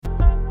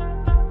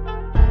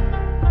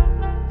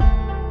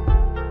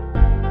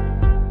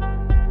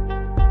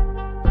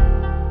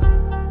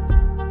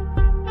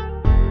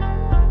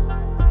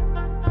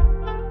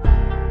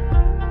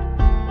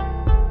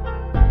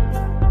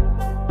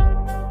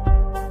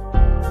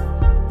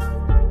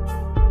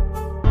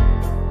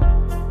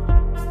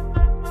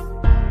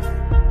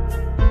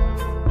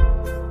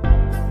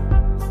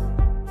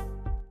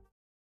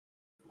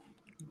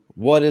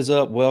What is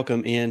up?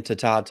 Welcome in to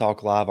Tide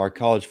Talk Live, our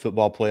college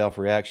football playoff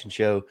reaction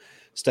show.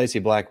 Stacey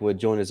Blackwood,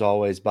 joined as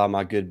always by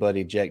my good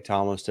buddy Jake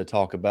Thomas to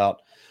talk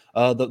about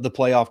the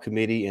playoff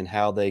committee and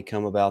how they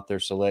come about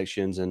their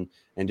selections and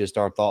just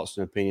our thoughts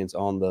and opinions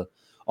on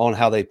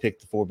how they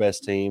picked the four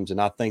best teams. And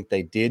I think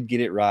they did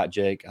get it right,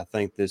 Jake. I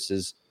think they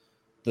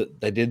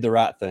did the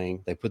right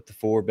thing. They put the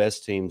four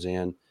best teams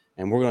in.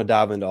 And we're going to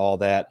dive into all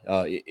that.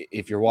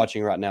 If you're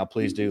watching right now,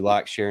 please do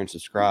like, share, and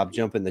subscribe.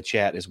 Jump in the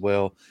chat as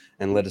well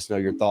and let us know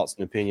your thoughts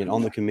and opinion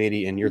on the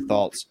committee and your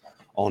thoughts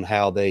on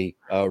how they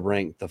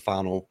rank the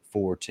final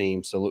four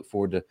teams. So look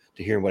forward to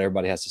hearing what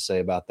everybody has to say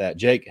about that.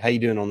 Jake, how you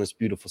doing on this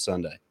beautiful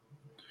Sunday?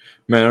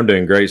 Man, I'm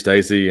doing great,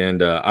 Stacey.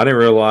 And I didn't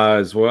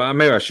realize, well,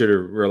 maybe I should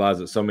have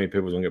realized that so many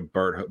people was going to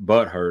get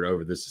butt hurt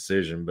over this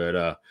decision.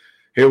 But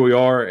here we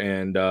are,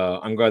 and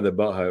I'm glad the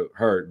butt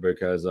hurt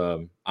because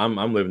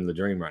I'm living the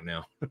dream right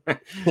now.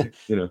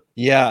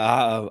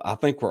 Yeah, I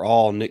think we're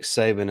all Nick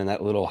Saban and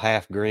that little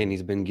half grin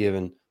he's been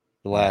given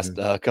the last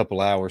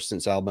couple hours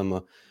since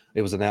Alabama.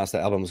 It was announced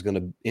that Alabama was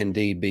going to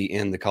indeed be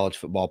in the college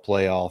football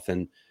playoff.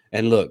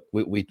 And look,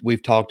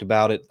 we've talked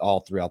about it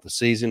all throughout the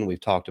season.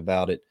 We've talked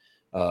about it,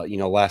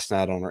 last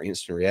night on our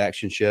instant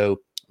reaction show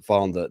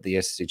following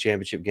the SEC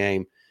championship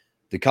game.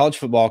 The college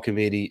football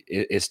committee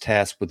is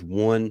tasked with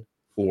one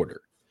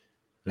order,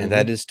 and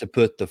that is to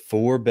put the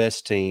four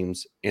best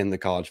teams in the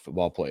college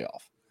football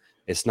playoff.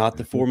 It's not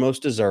the four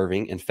most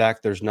deserving. In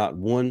fact, there's not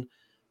one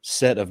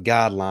set of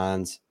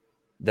guidelines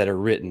that are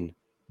written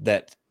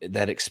that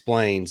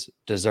explains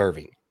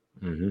deserving.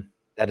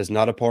 That is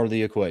not a part of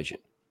the equation.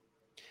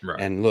 Right.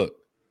 And look,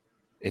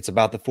 it's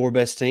about the four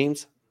best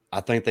teams.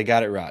 I think they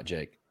got it right,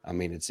 Jake. I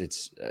mean,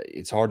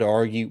 it's hard to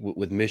argue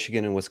with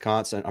Michigan and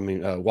Wisconsin. I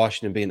mean,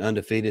 Washington being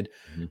undefeated,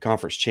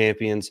 conference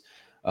champions.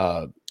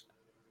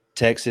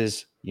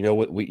 Texas, you know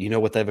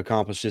what they've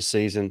accomplished this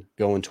season,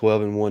 going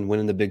 12-1,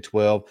 winning the Big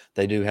 12.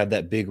 They do have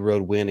that big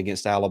road win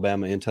against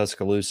Alabama in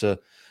Tuscaloosa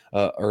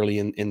early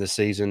in the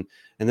season.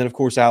 And then, of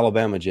course,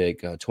 Alabama,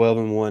 Jake,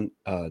 12-1,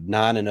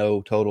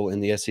 9-0 total in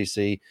the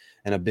SEC,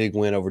 and a big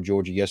win over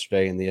Georgia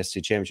yesterday in the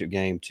SEC championship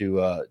game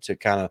to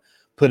kind of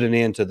put an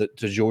end to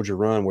Georgia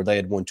run where they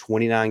had won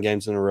 29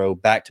 games in a row,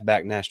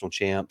 back-to-back national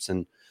champs.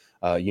 And,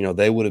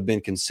 they would have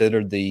been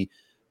considered the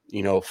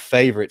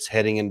favorites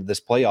heading into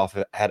this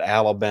playoff had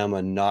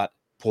Alabama not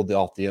pulled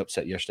off the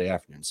upset yesterday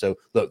afternoon. So,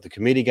 look, the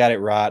committee got it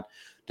right.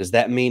 Does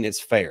that mean it's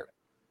fair?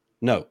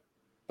 No,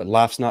 but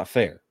life's not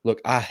fair.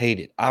 Look, I hate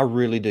it. I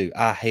really do.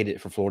 I hate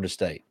it for Florida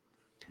State.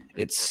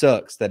 It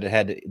sucks that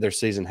their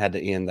season had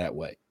to end that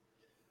way.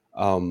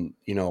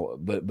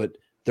 But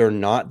they're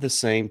not the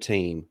same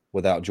team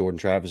without Jordan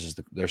Travis as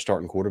their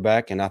starting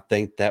quarterback, and I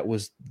think that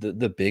was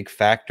the big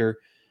factor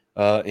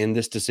in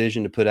this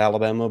decision to put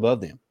Alabama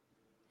above them.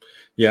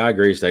 Yeah, I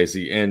agree,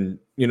 Stacey. And,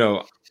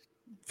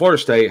 Florida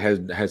State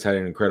has had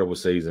an incredible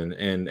season.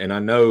 And I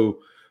know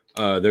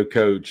their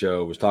coach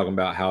was talking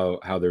about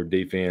how their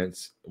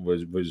defense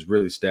was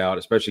really stout,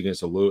 especially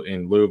against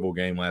in Louisville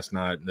game last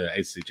night, the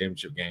ACC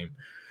championship game.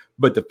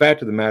 But the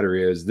fact of the matter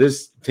is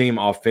this team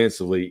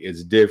offensively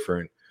is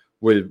different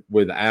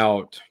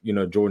without,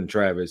 Jordan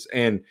Travis.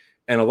 And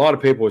a lot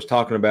of people was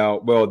talking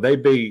about, well, they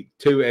beat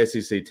two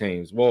SEC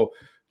teams. Well,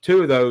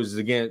 two of those is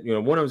against, one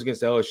of them was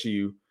against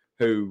LSU,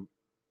 who,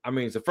 I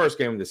mean, it's the first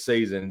game of the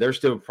season. They're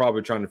still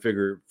probably trying to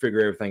figure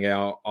everything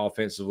out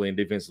offensively and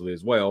defensively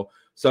as well.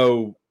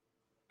 So,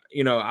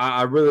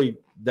 I really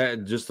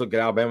just look at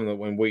Alabama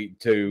in week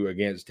 2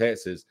 against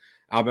Texas.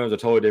 Alabama's a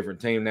totally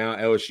different team now.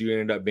 LSU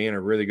ended up being a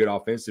really good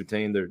offensive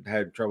team that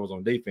had troubles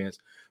on defense.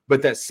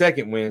 But that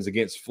second win is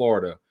against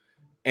Florida.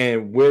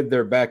 And with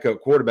their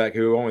backup quarterback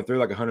who only threw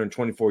like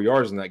 124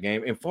 yards in that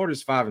game, and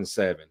Florida's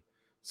 5-7.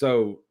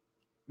 So,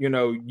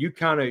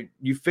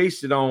 you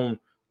feasted on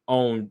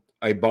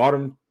a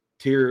bottom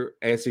tier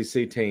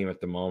SEC team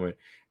at the moment,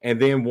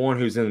 and then one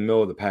who's in the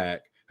middle of the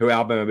pack, who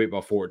Alabama beat by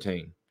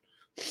 14.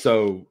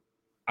 So,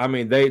 I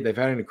mean, they've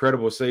had an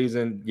incredible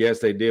season. Yes,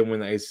 they did win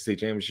the ACC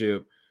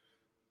championship,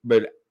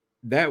 but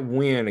that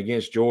win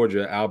against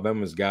Georgia,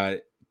 Alabama's got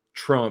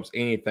trumps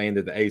anything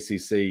that the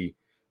ACC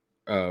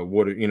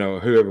would,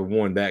 whoever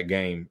won that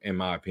game, in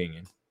my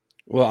opinion.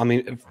 Well, I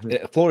mean,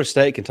 Florida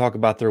State can talk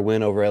about their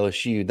win over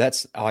LSU.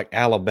 That's like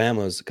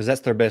Alabama's, because that's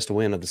their best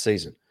win of the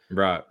season.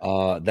 Right.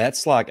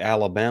 That's like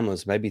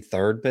Alabama's maybe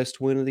third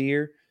best win of the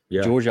year.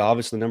 Yeah. Georgia,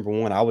 obviously, number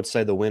one. I would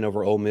say the win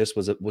over Ole Miss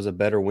was a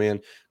better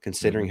win,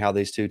 considering how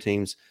those two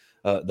teams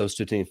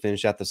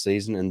finished out the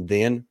season, and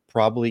then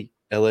probably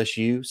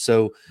LSU.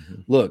 So,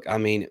 look, I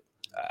mean,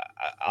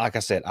 like I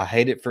said, I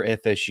hate it for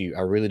FSU.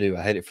 I really do.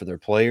 I hate it for their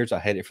players. I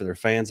hate it for their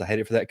fans. I hate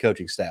it for that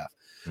coaching staff.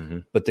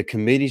 But the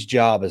committee's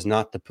job is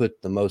not to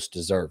put the most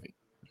deserving.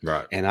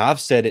 Right. And I've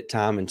said it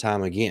time and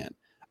time again.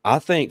 I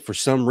think for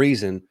some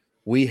reason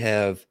we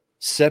have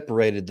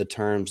separated the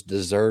terms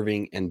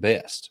deserving and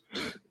best.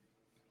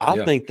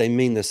 I think they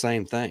mean the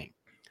same thing.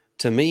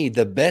 To me,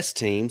 the best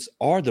teams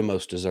are the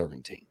most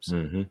deserving teams.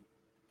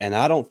 And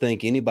I don't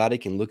think anybody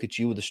can look at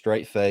you with a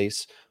straight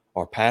face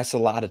or pass a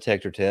lie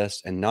detector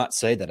test and not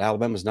say that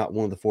Alabama is not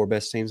one of the four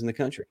best teams in the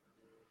country.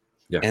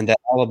 Yeah. and that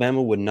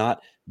Alabama would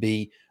not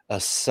be a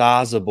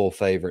sizable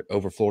favorite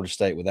over Florida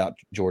State without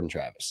Jordan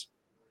Travis.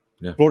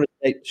 Yeah. Florida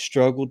State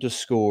struggled to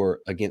score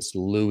against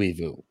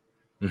Louisville.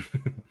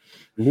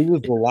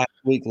 Louisville last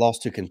week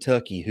lost to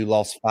Kentucky, who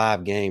lost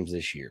 5 games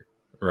this year.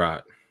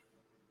 Right.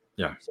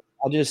 Yeah. So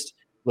I'll just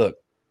look,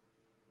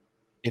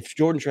 if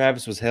Jordan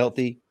Travis was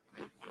healthy,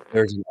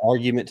 there's an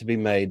argument to be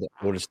made that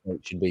Florida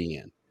State should be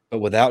in. But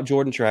without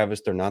Jordan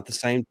Travis, they're not the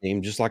same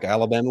team, just like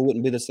Alabama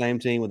wouldn't be the same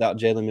team without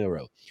Jalen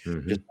Milroe.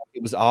 Mm-hmm. Just like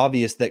it was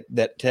obvious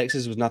that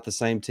Texas was not the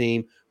same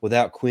team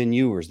without Quinn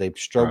Ewers. They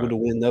struggled to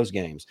win those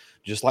games.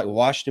 Just like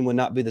Washington would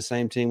not be the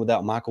same team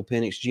without Michael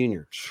Penix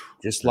Jr.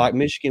 Just like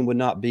Michigan would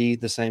not be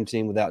the same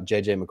team without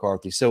J.J.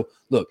 McCarthy. So,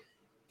 look,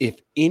 if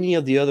any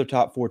of the other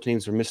top 4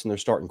 teams are missing their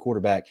starting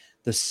quarterback,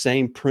 the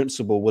same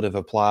principle would have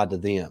applied to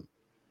them.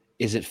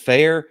 Is it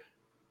fair?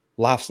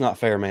 Life's not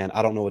fair, man.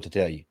 I don't know what to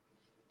tell you.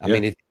 I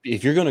mean,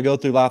 if you're going to go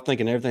through life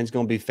thinking everything's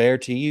going to be fair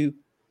to you,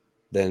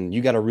 then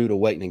you got a rude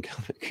awakening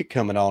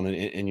coming on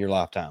in your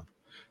lifetime.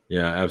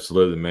 Yeah,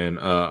 absolutely, man.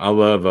 I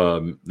love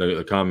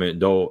the comment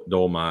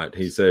Dolmite.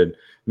 He said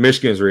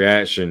Michigan's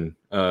reaction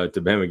to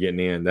Bama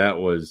getting in. That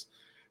was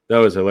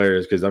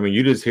hilarious because I mean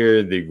you just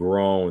hear the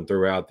groan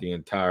throughout the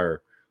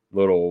entire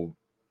little.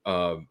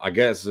 I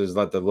guess it's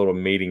like the little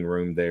meeting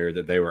room there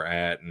that they were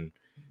at,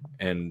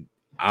 and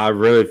I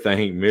really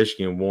think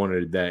Michigan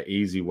wanted that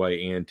easy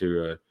way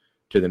into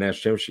the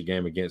national championship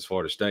game against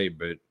Florida State,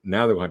 but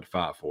now they're going to have to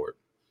fight for it.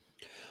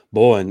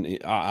 Boy, and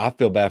I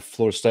feel bad for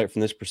Florida State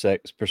from this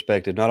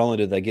perspective. Not only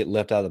did they get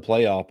left out of the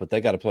playoff, but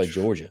they got to play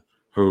Georgia,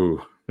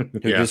 who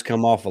just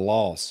come off a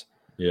loss.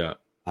 Yeah.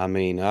 I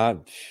mean,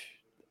 I'll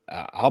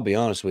be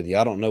honest with you.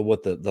 I don't know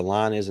what the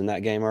line is in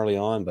that game early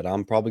on, but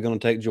I'm probably going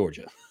to take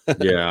Georgia.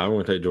 Yeah, I'm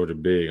going to take Georgia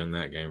big on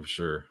that game for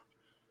sure.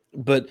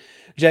 But,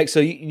 Jack, so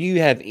you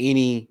have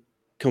any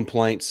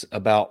complaints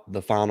about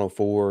the Final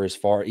Four as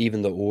far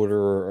even the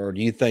order, or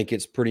do you think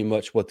it's pretty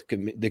much what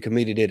the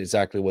committee did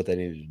exactly what they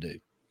needed to do?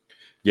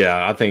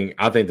 Yeah, I think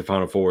the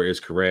Final Four is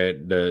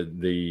correct.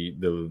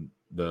 The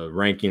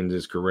rankings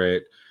is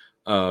correct.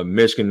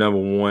 Michigan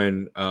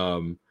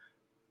 #1.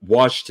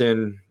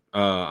 Washington,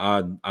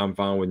 I'm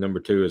fine with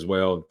 #2 as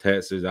well.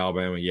 Texas,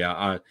 Alabama.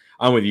 Yeah,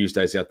 I'm with you,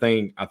 Stacey. I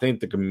think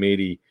the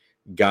committee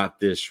got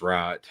this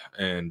right,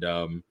 and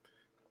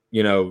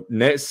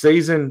next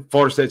season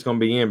Florida State's going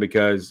to be in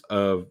because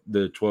of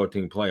the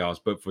 12-team playoffs.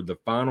 But for the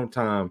final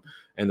time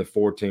and the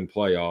 14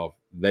 playoff,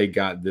 they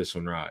got this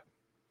one right.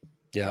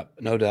 Yeah,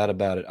 no doubt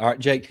about it. All right,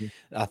 Jake,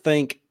 I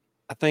think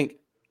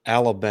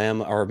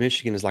Alabama or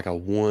Michigan is like a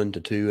 1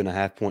 to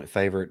 2.5 point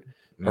favorite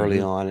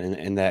early on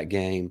in that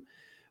game.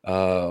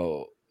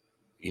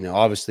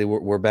 Obviously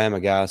we're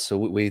Bama guys, so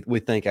we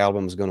think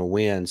Alabama's going to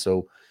win.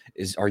 So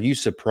are you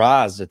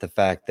surprised at the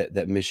fact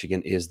that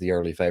Michigan is the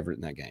early favorite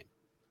in that game?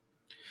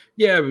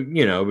 Yeah,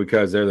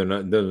 because they're the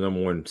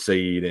number 1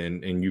 seed,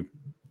 and you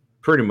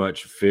pretty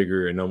much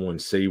figure a number 1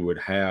 seed would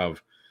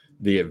have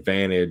the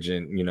advantage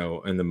and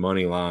in the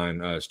money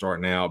line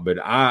starting out. But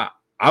I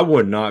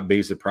would not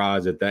be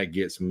surprised if that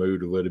gets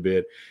moved a little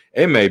bit.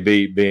 It may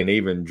be an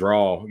even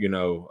draw,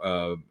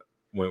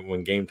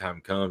 when game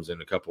time comes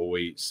in a couple of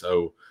weeks.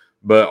 So,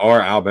 but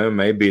our Alabama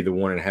may be the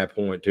 1.5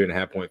 point,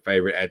 2.5 point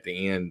favorite at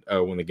the end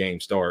when the game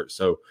starts.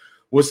 So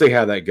we'll see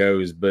how that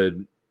goes. But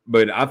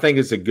I think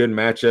it's a good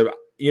matchup.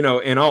 In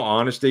all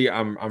honesty,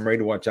 I'm ready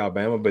to watch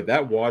Alabama, but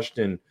that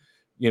Washington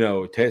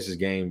Texas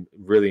game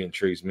really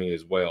intrigues me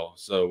as well.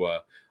 So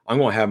I'm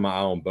going to have my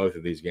eye on both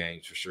of these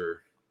games for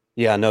sure.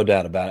 Yeah, no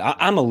doubt about it.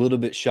 I'm a little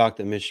bit shocked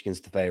that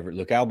Michigan's the favorite.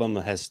 Look,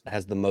 Alabama has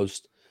the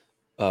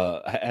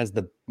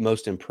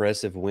most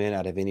impressive win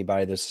out of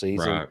anybody this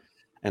season. Right.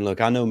 And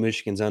look, I know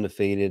Michigan's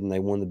undefeated and they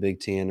won the Big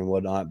Ten and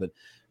whatnot, but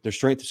their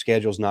strength of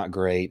schedule is not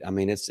great. I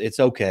mean, it's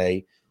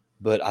okay,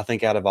 but I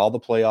think out of all the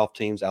playoff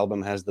teams,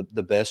 Alabama has the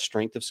best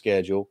strength of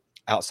schedule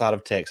outside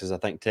of Texas. I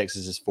think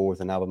Texas is 4th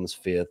and Alabama's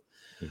 5th.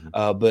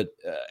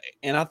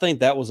 And I think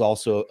that was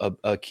also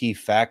a key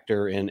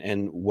factor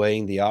in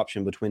weighing the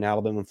option between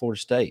Alabama and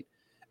Florida State.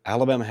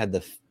 Alabama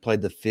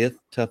played the 5th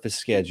toughest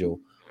schedule.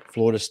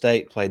 Florida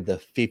State played the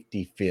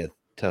 55th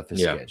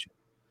toughest schedule.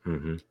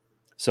 Mm-hmm.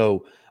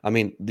 So, I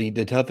mean,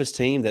 the toughest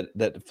team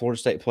that Florida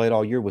State played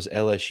all year was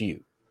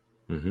LSU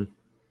in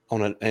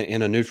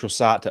a neutral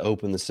site to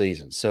open the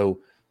season. So,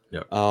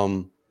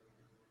 been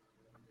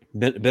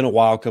a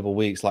wild couple of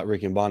weeks, like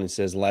Rick and Bonnie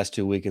says. The last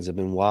 2 weekends have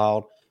been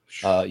wild.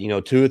 2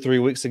 or 3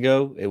 weeks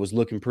ago, it was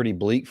looking pretty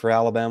bleak for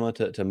Alabama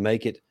to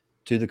make it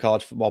to the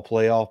college football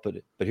playoff.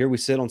 But here we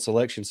sit on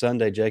Selection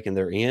Sunday, Jake, and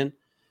they're in,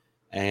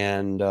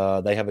 and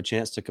they have a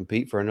chance to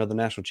compete for another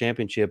national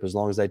championship as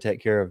long as they take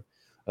care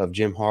of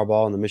Jim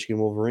Harbaugh and the Michigan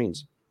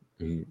Wolverines.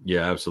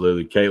 Yeah,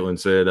 absolutely. Caitlin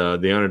said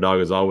the underdog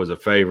is always a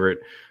favorite.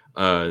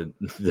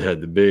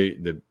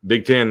 The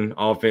Big Ten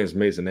offense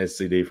meets an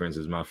SEC defense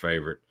is my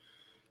favorite.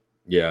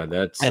 Yeah,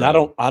 that's and I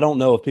don't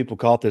know if people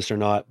caught this or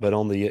not, but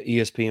on the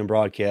ESPN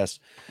broadcast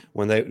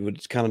when they were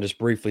kind of just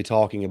briefly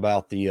talking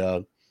about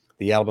the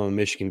Alabama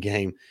Michigan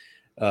game,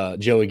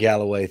 Joey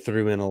Galloway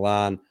threw in a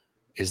line.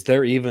 is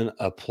there even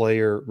a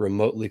player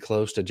remotely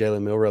close to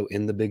Jalen Milroe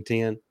in the Big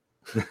Ten?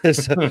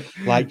 So,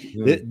 like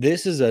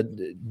this is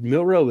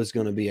Milroe is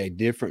going to be a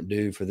different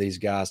dude for these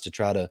guys to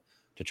try to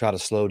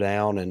slow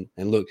down and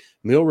look.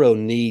 Milroe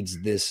needs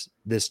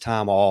this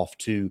time off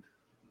to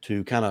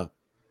kind of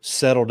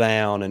settle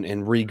down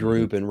and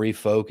regroup and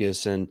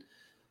refocus. And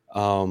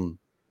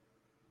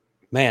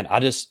man,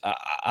 I'm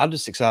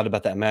just excited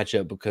about that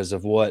matchup because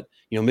of what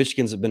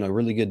Michigan's been a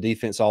really good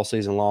defense all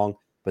season long,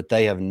 but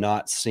they have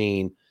not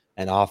seen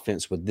an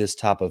offense with this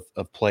type of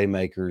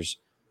playmakers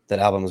that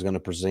Alabama's going to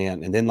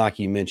present. And then, like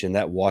you mentioned,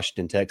 that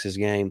Washington, Texas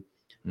game,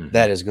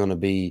 that is going to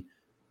be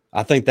 –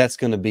 I think that's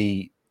going to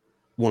be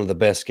one of the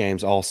best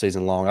games all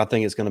season long. I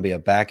think it's going to be a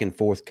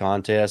back-and-forth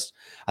contest.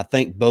 I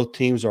think both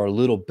teams are a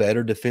little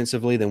better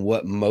defensively than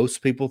what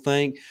most people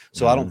think.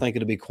 So I don't think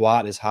it'll be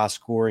quite as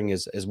high-scoring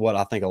as what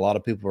I think a lot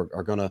of people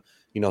are going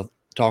to,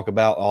 talk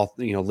about all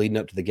leading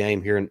up to the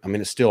game here. And I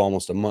mean, it's still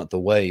almost a month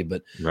away,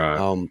 but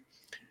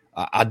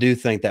I do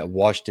think that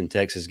Washington,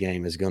 Texas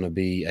game is going to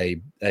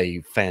be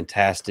a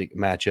fantastic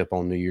matchup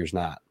on New Year's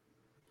night.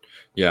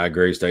 Yeah, I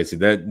agree, Stacey.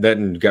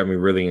 That got me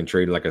really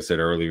intrigued, like I said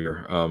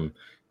earlier.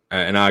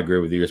 And I agree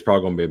with you. It's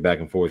probably going to be a back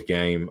and forth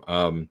game.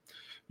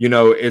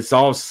 It's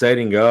all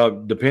setting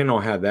up, depending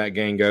on how that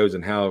game goes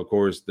and how, of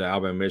course, the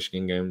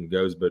Alabama-Michigan game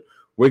goes. But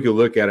we could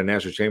look at a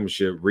national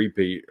championship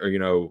repeat,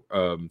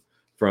 or,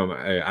 from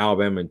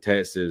Alabama and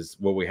Texas,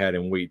 what we had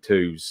in week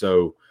 2.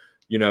 So,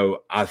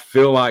 I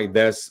feel like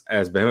that's,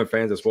 as Bama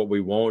fans, that's what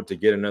we want, to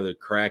get another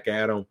crack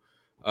at them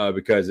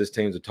because this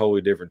team's a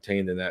totally different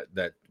team than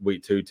that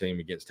week 2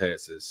 team against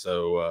Texas.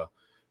 So,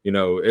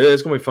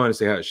 it's going to be fun to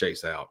see how it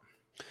shakes out.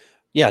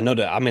 Yeah, no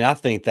doubt. I mean, I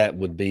think that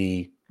would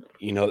be,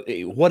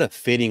 what a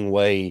fitting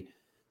way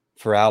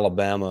for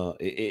Alabama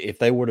if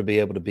they were to be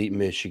able to beat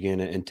Michigan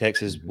and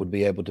Texas would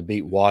be able to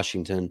beat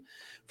Washington,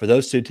 for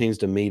those two teams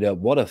to meet up.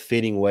 What a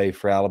fitting way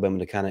for Alabama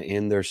to kind of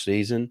end their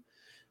season,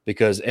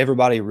 because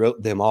everybody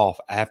wrote them off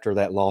after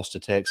that loss to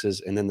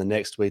Texas. And then the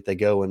next week they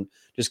go and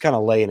just kind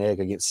of lay an egg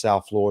against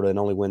South Florida and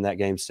only win that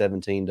game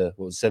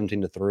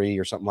 17-3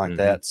 or something like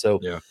that. So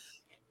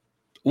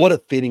what a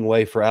fitting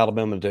way for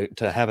Alabama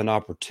to have an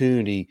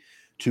opportunity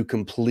to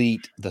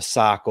complete the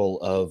cycle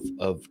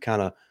of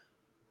kind of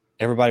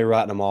everybody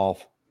writing them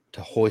off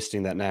to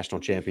hoisting that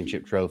national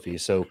championship trophy.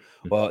 So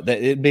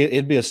it'd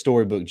be a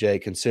storybook, Jay,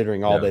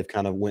 considering all they've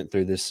kind of went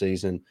through this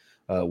season.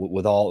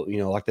 With all,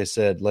 like they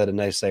said, let a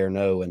naysayer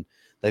know, and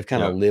they've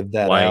kind of lived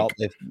that out.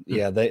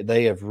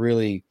 They have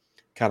really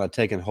kind of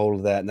taken hold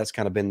of that, and that's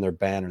kind of been their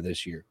banner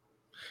this year.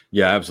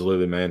 Yeah,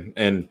 absolutely, man.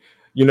 And,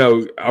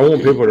 I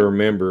want people to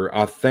remember,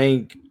 I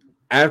think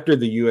after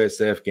the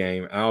USF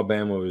game,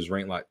 Alabama was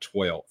ranked like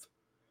 12th,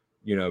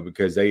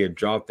 because they had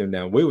dropped them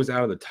down. We was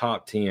out of the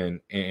top 10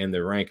 in the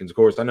rankings. Of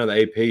course, I know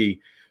the AP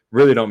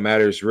really don't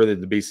matter. It's really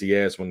the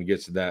BCS when it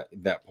gets to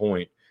that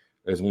point.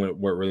 Is when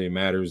what really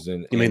matters.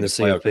 And you mean the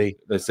CFP?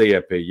 The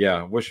CFP,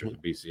 yeah. I wish it was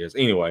BCS.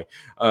 Anyway,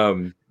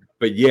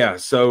 but yeah,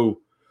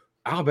 so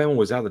Alabama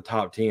was out of the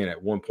top 10 at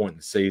one point in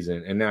the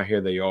season, and now here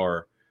they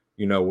are,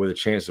 with a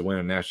chance to win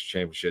a national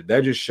championship.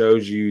 That just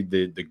shows you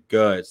the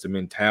guts, the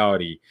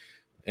mentality,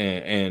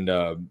 and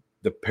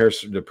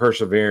the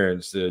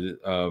perseverance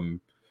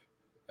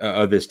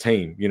of this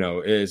team.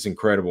 It's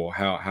incredible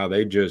how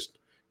they just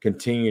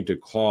continue to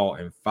claw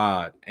and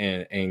fight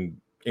and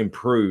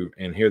improve,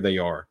 and here they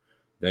are.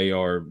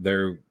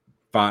 They're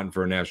fighting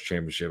for a national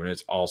championship, and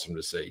it's awesome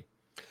to see.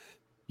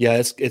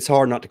 Yeah, it's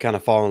hard not to kind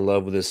of fall in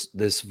love with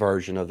this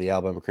version of the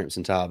Alabama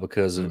Crimson Tide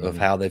because of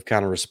how they've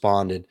kind of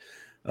responded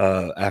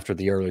after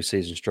the early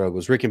season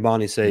struggles. Rick and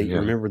Bonnie say,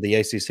 remember the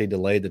ACC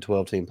delayed the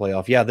 12-team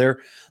playoff. Yeah,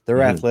 their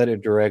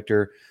athletic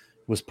director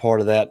was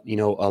part of that,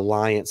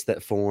 alliance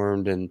that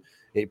formed, and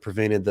it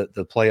prevented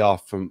the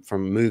playoff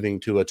from moving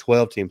to a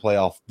 12-team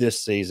playoff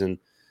this season.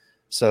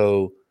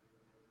 So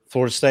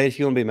Florida State, if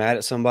you want to be mad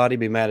at somebody,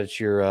 be mad at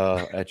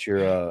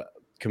your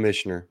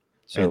commissioner.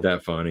 So, ain't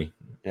that funny?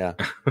 Yeah.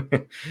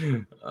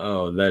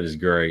 Oh, that is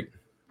great.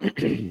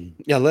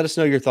 Yeah, let us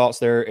know your thoughts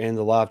there in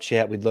the live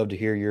chat. We'd love to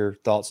hear your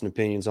thoughts and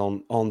opinions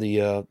on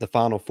the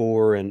Final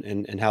Four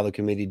and how the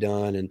committee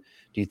done, and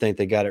do you think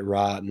they got it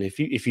right? And if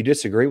you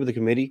disagree with the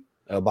committee,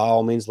 by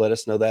all means, let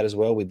us know that as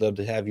well. We'd love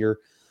to have your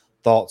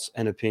thoughts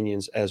and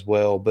opinions as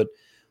well. But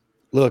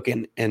look,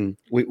 and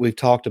we've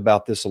talked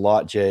about this a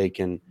lot, Jake,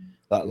 and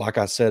like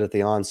I said at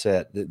the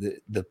onset,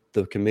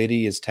 the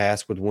committee is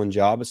tasked with one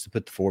job: is to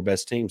put the 4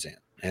 best teams in.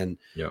 And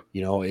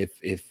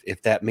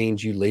if that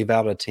means you leave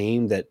out a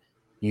team that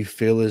you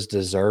feel is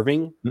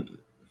deserving,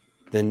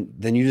 then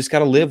you just got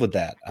to live with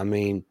that. I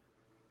mean,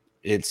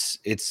 it's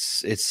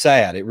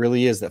sad. It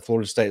really is that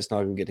Florida State's not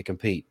going to get to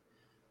compete.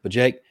 But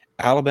Jake,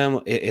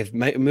 Alabama, if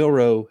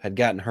Milroe had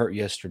gotten hurt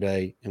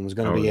yesterday and was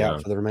going to be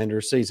out for the remainder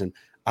of the season,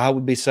 I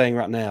would be saying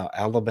right now,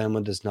 Alabama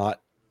does not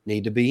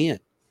need to be in.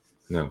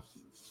 No.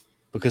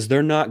 Because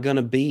they're not going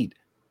to beat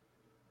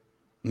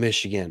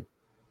Michigan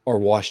or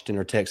Washington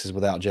or Texas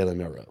without Jalen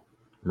Milroe.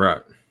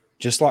 Right.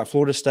 Just like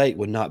Florida State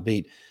would not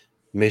beat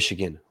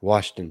Michigan,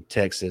 Washington,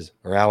 Texas,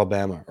 or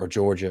Alabama, or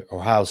Georgia, or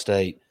Ohio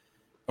State,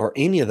 or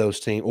any of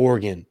those teams,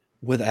 Oregon,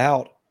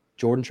 without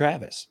Jordan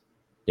Travis.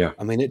 Yeah.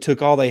 I mean, it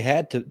took all they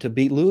had to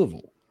beat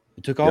Louisville.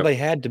 It took all they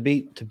had to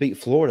beat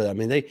Florida. I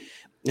mean,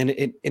 and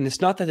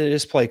it's not that they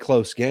just play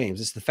close games.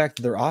 It's the fact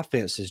that their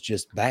offense is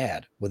just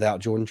bad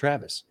without Jordan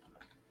Travis.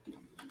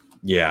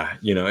 Yeah,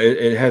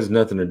 it has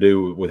nothing to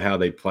do with how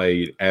they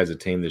played as a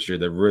team this year.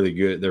 They're really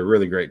good. They're a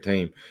really great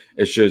team.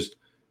 It's just,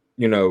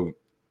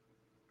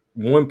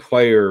 one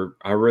player,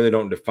 I really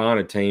don't define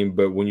a team,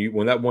 but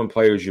when that one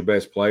player is your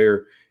best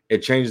player, it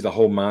changes the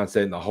whole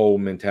mindset and the whole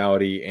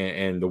mentality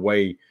and the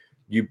way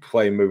you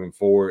play moving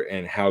forward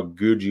and how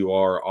good you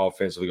are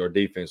offensively or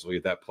defensively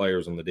if that player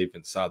is on the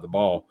defense side of the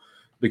ball,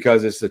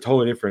 because it's a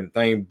totally different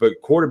thing.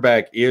 But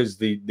quarterback is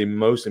the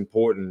most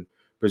important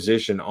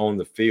position on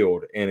the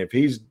field. And if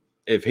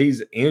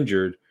he's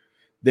injured,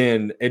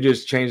 then it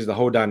just changes the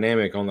whole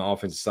dynamic on the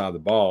offensive side of the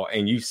ball.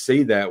 And you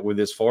see that with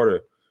this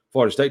Florida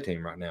State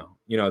team right now.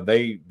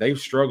 They've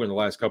struggled in the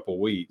last couple of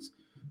weeks.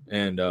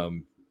 And,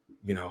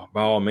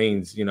 by all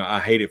means, I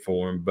hate it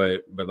for them.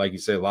 But like you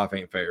said, life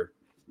ain't fair.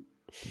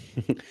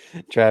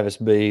 Travis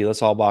B.,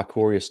 let's all buy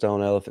Corey a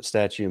stone elephant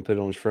statue and put it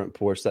on his front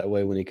porch. That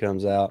way when he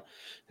comes out,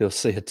 he'll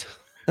see it.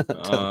 That'd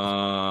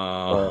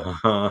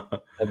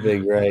be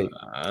great.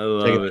 I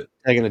love it.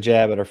 Taking a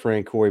jab at our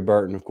friend Corey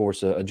Burton, of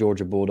course, a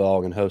Georgia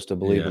Bulldog and host of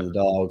Believe in the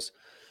Dogs.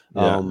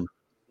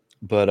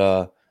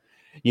 But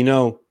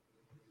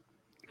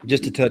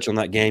just to touch on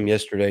that game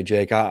yesterday,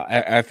 Jake,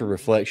 after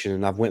reflection,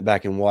 and I've went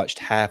back and watched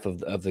half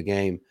of the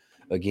game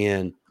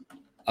again.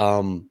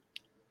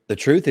 The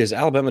truth is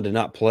Alabama did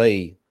not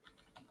play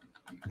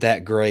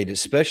that great,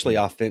 especially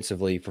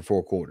offensively, for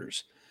 4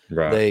 quarters.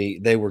 Right.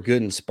 They were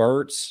good in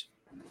spurts,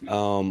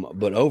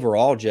 but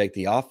overall, Jake,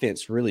 the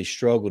offense really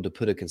struggled to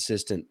put a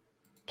consistent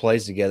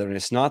plays together. And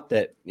it's not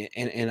that,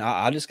 and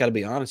I just got to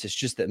be honest, it's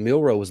just that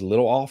Milroe was a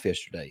little off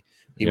yesterday.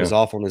 He was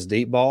off on his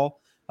deep ball.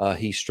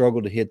 He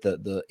struggled to hit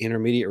the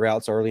intermediate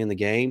routes early in the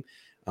game.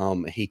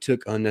 He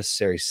took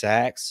unnecessary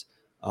sacks.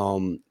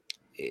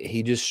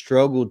 He just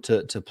struggled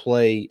to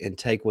play and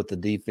take what the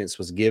defense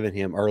was giving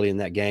him early in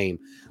that game.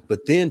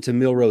 But then, to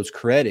Milroe's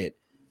credit,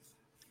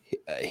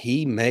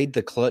 he made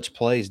the clutch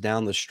plays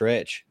down the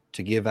stretch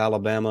to get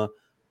Alabama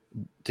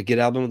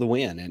the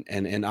win.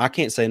 And I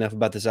can't say enough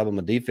about this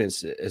Alabama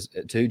defense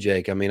too,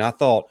 Jake. I mean, I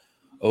thought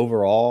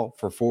overall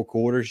for 4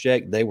 quarters,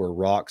 Jake, they were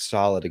rock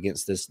solid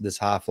against this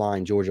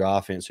high-flying Georgia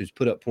offense who's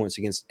put up points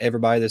against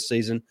everybody this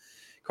season.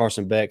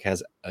 Carson Beck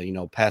has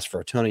passed for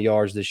a ton of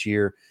yards this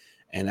year,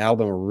 and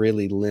Alabama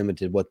really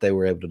limited what they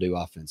were able to do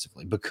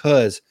offensively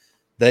because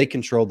they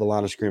controlled the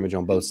line of scrimmage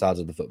on both sides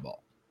of the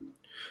football.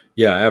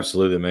 Yeah,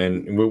 absolutely,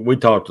 man. We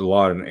talked a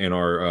lot in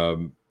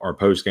our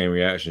post-game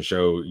reaction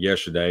show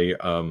yesterday,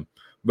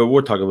 but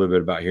we'll talk a little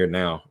bit about here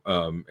now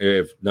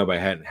if nobody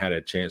hadn't had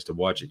a chance to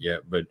watch it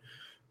yet. But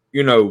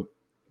I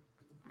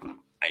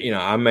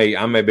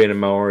may be in a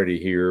minority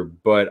here,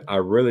 but I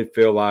really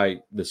feel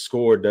like the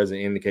score doesn't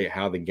indicate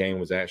how the game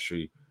was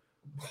actually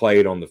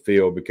played on the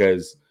field,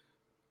 because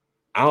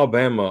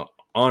Alabama,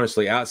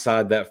 honestly,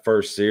 outside that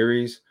first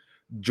series,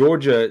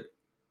 Georgia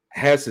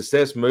had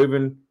success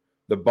moving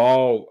the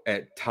ball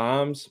at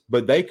times,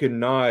 but they could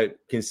not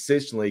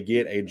consistently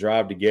get a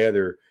drive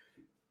together.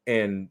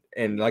 And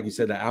like you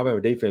said, the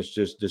Alabama defense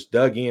just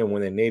dug in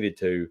when they needed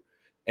to.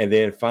 And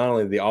then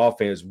finally the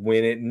offense,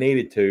 when it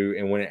needed to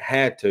and when it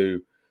had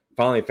to,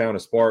 finally found a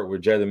spark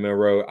with Jalen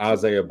Milroe,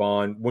 Isaiah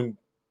Bond. When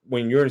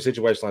you're in a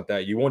situation like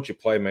that, you want your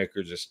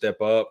playmakers to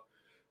step up.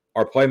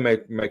 Our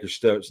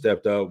playmakers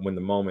stepped up when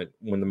the moment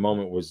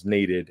was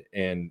needed,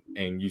 and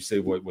you see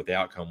what the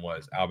outcome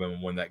was. Alabama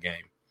won that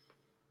game.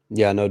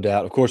 Yeah, no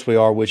doubt. Of course, we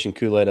are wishing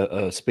Kool-Aid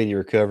a speedy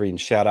recovery,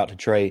 and shout out to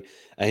Trey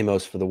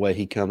Amos for the way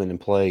he come in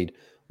and played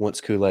once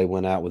Kool-Aid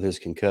went out with his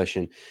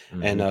concussion.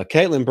 Mm-hmm. And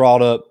Caitlin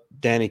brought up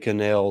Danny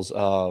Cannell's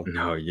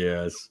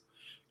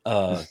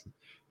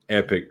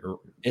epic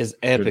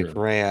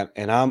rant,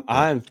 and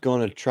I'm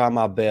going to try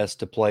my best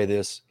to play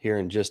this here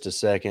in just a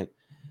second.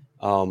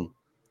 I'm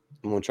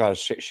going to try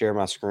to share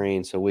my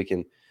screen so we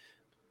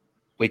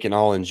can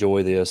all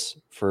enjoy this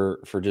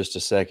for just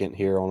a second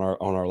here on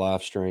our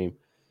live stream.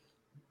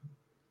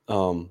 I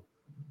don't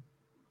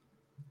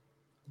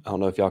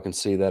know if y'all can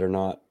see that or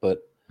not,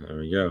 but there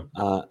we go.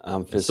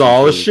 It's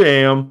all a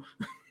sham.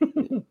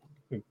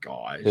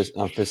 Gosh,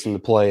 I'm fixing to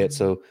play it,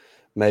 so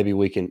maybe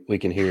we can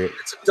hear it.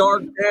 It's a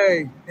dark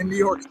day in New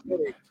York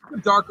City. It's a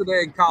darker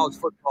day in college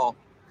football,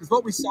 because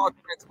what we saw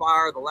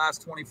transpire the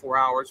last 24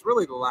 hours,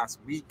 really the last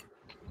week,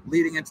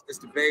 leading into this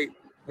debate,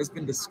 has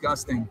been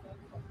disgusting.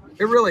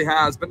 It really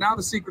has. But now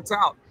the secret's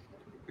out,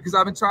 because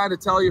I've been trying to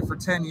tell you for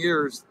 10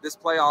 years this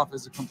playoff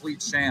is a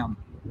complete sham.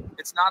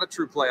 It's not a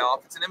true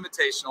playoff. It's an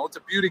invitational. It's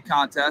a beauty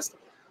contest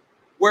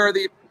where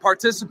the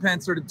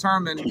participants are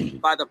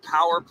determined by the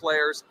power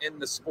players in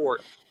the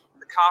sport,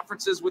 the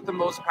conferences with the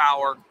most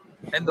power,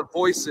 and the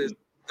voices,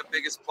 the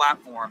biggest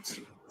platforms.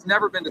 It's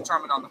never been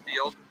determined on the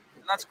field,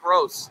 and that's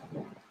gross.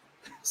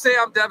 Say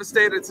I'm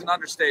devastated, it's an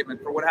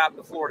understatement for what happened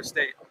to Florida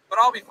State, but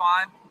I'll be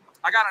fine.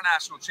 I got a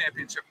national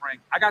championship ring.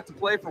 I got to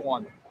play for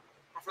one.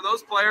 But for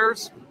those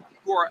players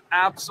who are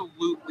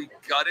absolutely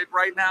gutted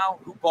right now,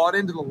 who bought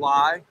into the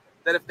lie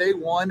that if they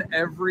won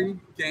every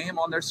game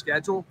on their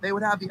schedule, they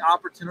would have the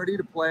opportunity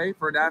to play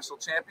for a national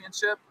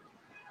championship.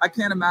 I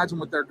can't imagine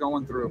what they're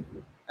going through.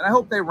 And I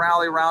hope they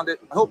rally around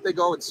it. I hope they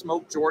go and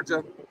smoke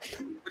Georgia.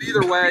 But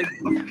either way,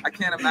 I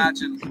can't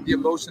imagine the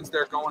emotions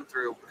they're going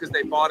through because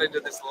they bought into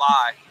this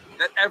lie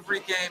that every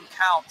game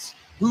counts.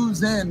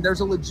 Who's in? There's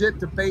a legit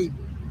debate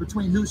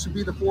between who should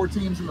be the 4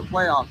 teams in the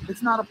playoff.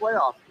 It's not a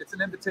playoff. It's an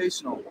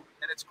invitational,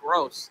 and it's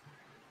gross.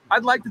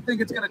 I'd like to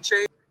think it's going to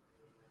change.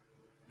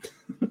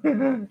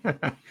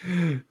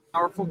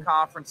 Powerful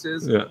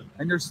conferences,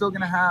 and you're still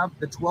going to have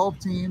the 12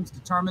 teams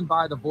determined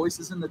by the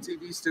voices in the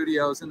TV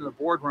studios and in the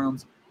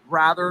boardrooms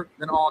rather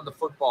than on the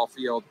football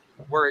field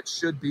where it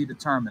should be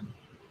determined.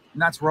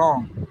 And that's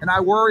wrong. And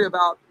I worry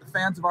about the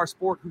fans of our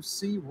sport who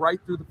see right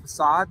through the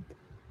facade.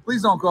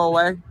 Please don't go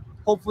away.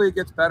 Hopefully it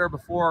gets better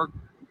before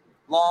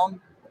long,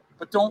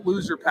 but don't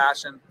lose your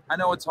passion. I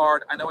know it's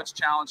hard. I know it's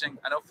challenging.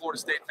 I know Florida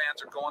State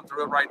fans are going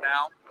through it right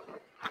now.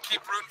 But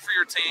keep rooting for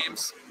your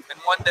teams, and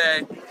one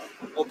day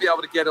we'll be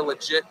able to get a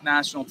legit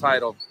national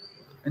title.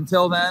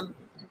 Until then,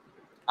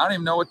 I don't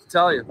even know what to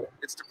tell you.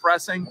 It's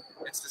depressing.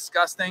 It's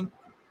disgusting.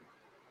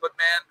 But,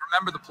 man,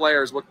 remember the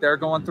players, what they're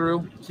going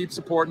through. Keep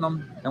supporting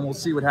them, and we'll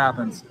see what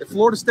happens. If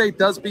Florida State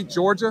does beat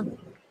Georgia,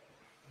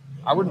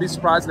 I wouldn't be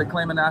surprised if they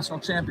claim a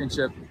national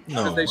championship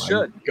because they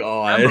should.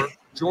 God. Remember,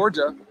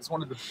 Georgia is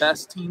one of the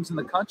best teams in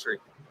the country.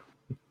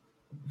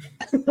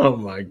 Oh,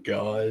 my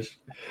gosh.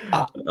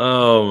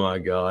 Oh, my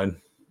God.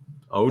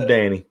 Oh,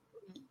 Danny.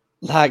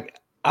 Like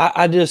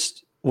I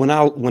just when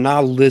I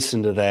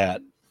listen to that,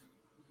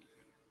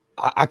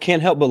 I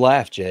can't help but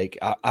laugh, Jake.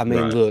 I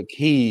mean, Right. Look,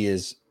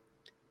 he's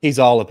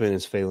all up in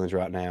his feelings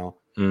right now.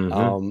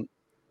 Mhm.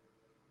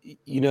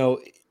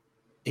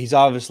 He's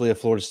obviously a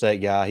Florida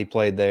State guy. He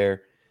played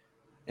there,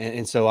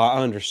 and so I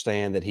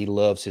understand that he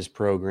loves his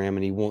program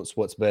and he wants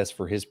what's best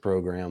for his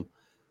program.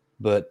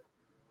 But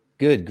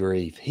good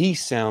grief, he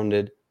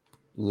sounded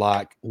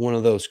like one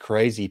of those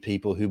crazy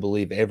people who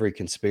believe every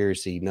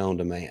conspiracy known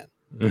to man.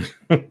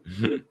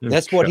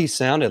 That's what he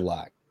sounded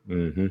like.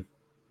 Mm-hmm.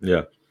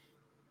 Yeah.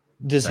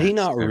 Does he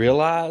not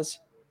realize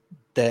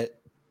that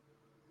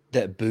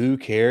Boo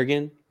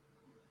Kerrigan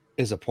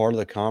is a part of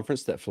the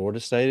conference that Florida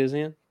State is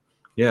in?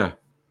 Yeah,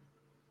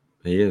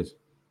 he is.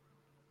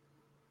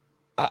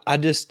 I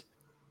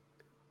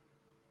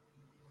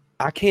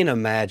can't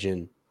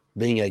imagine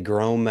being a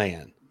grown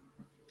man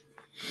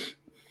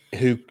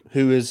who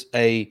is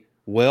a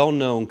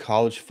well-known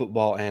college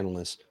football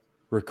analyst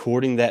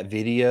recording that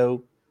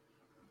video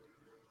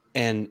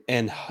and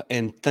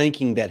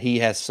thinking that he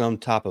has some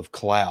type of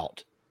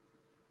clout.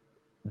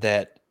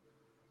 That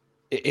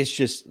it's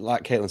just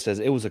like Caitlin says,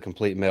 it was a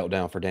complete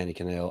meltdown for Danny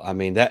Cannell. I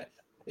mean, that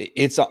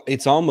it's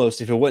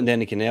almost, if it wasn't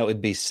Danny Cannell,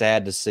 it'd be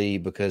sad to see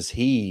because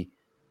he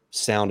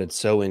sounded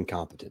so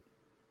incompetent.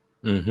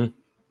 Mm-hmm.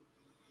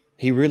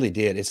 He really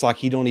did. It's like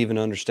he don't even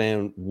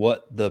understand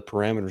what the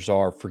parameters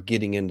are for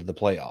getting into the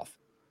playoff.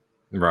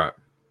 Right.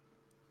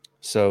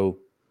 So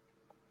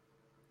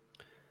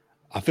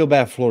I feel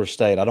bad for Florida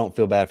State. I don't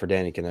feel bad for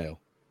Danny Cannell.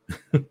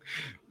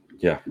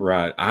 Yeah,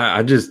 right.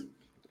 I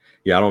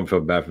don't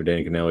feel bad for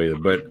Danny Cannell either.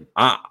 But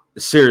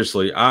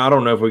seriously, I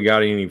don't know if we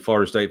got any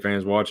Florida State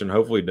fans watching.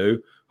 Hopefully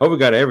do. Hope we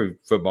got every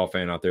football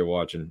fan out there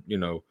watching,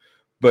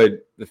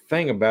 But the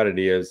thing about it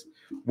is,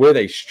 with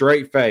a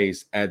straight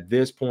face at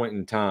this point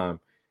in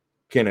time,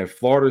 can a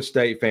Florida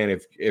State fan,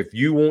 if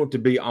you want to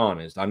be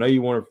honest, I know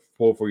you want to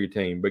pull for your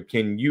team, but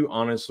can you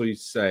honestly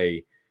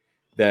say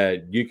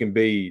that you can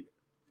be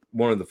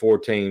one of the 4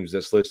 teams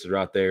that's listed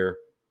right there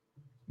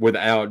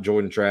without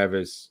Jordan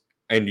Travis?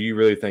 And do you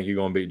really think you're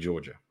going to beat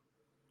Georgia?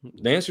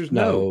 The answer is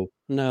no.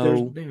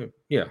 No.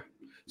 Yeah.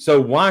 So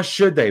why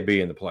should they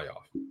be in the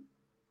playoff?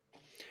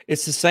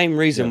 It's the same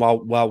reason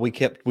why we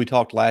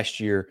talked last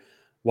year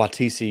why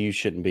TCU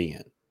shouldn't be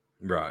in.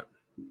 Right.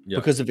 Yeah.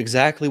 Because of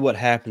exactly what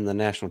happened in the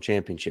national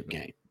championship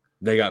game.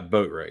 They got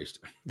boat raced.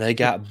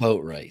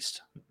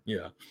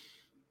 Yeah.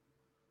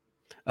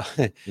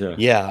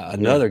 Yeah.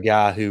 Another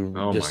guy who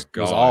was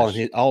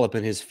all up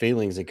in his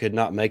feelings and could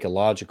not make a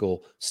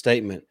logical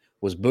statement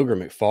was Booger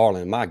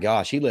McFarland. My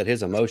gosh, he let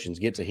his emotions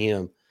get to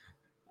him.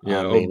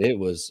 Yeah, I mean, it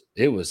was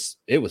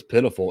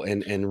pitiful.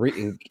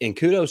 And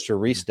kudos to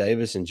Reese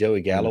Davis and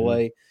Joey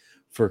Galloway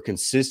for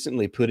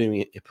consistently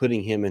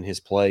putting him in his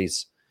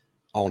place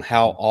on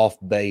how off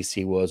base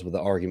he was with the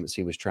arguments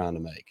he was trying to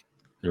make.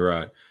 You're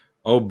right.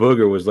 Old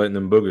Booger was letting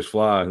them boogers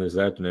fly this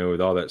afternoon with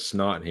all that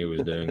snot he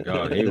was doing.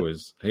 God, he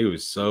was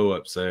so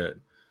upset.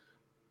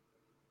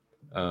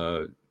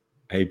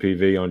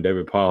 APV on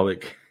David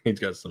Pollock. He's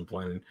got some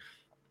planning.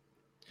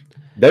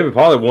 David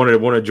Pollock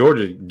wanted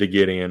Georgia to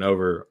get in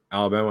over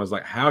Alabama. I was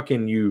like, how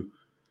can you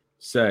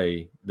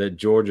say that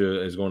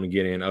Georgia is going to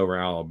get in over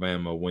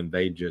Alabama when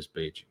they just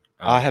beat you?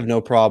 I have no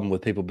problem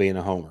with people being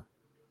a homer.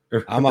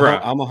 I'm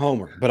a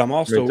homer, but I'm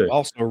also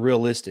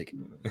realistic.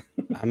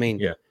 I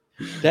mean,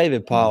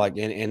 David Pollock,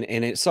 and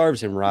it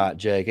serves him right,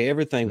 Jake.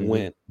 Everything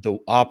went the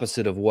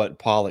opposite of what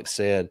Pollock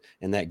said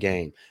in that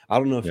game. I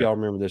don't know if y'all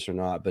remember this or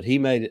not, but he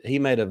made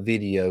a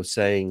video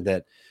saying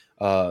that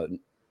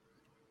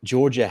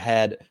Georgia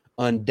had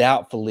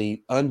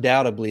undoubtedly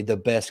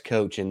the best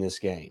coach in this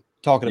game.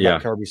 Talking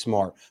about Kirby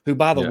Smart, who,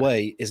 by the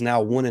way, is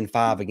now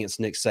 1-5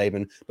 against Nick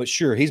Saban. But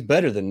sure, he's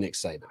better than Nick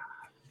Saban.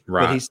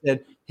 Right. But he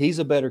said he's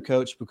a better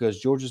coach because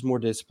Georgia's more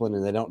disciplined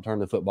and they don't turn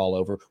the football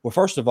over. Well,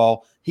 first of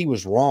all, he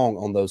was wrong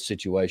on those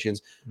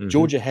situations. Mm-hmm.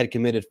 Georgia had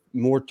committed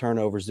more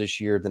turnovers this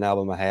year than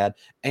Alabama had,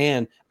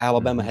 and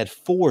Alabama had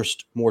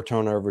forced more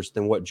turnovers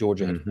than what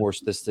Georgia had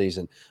forced this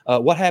season.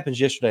 What happens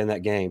yesterday in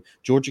that game?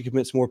 Georgia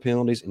commits more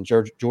penalties, and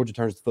Georgia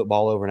turns the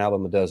football over, and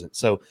Alabama doesn't.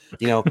 So,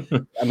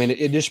 I mean,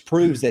 it just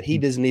proves that he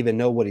doesn't even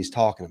know what he's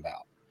talking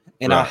about.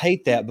 And I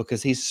hate that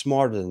because he's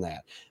smarter than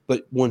that.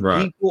 But when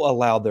people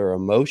allow their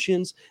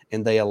emotions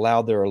and they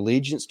allow their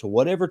allegiance to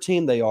whatever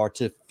team they are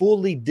to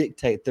fully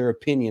dictate their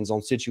opinions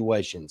on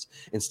situations,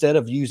 instead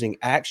of using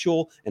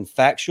actual and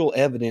factual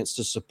evidence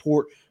to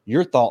support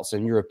your thoughts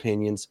and your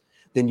opinions,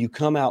 then you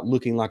come out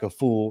looking like a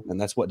fool.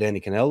 And that's what Danny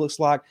Cannell looks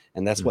like.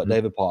 And that's what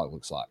David Pollock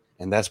looks like.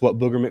 And that's what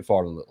Booger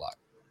McFarland looked like.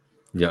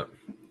 Yep.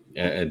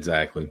 Yeah,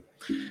 exactly.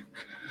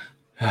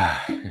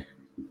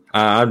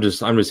 I'm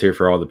just here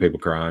for all the people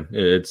crying.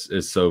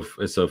 It's so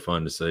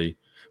fun to see,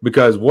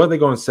 because what are they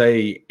going to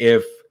say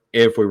if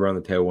we run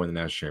the tail win the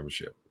national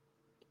championship?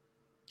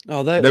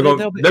 Oh, they're going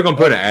to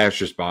put an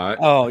asterisk by it.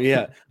 Oh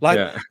yeah,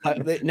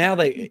 now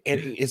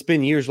it's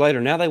been years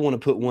later. Now they want to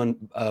put one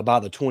by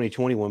the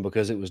 2021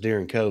 because it was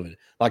during COVID.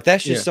 Like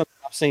that's just something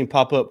I've seen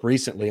pop up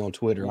recently on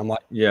Twitter. I'm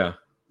like, what's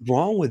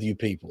wrong with you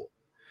people?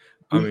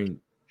 I mean,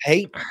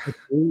 hate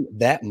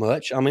that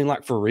much? I mean,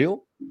 like for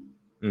real?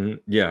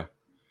 Yeah.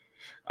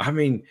 I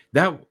mean,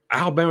 that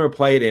Alabama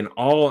played an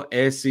all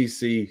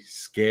SEC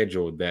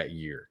schedule that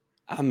year.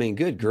 I mean,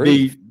 good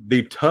grief.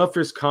 The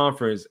toughest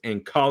conference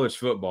in college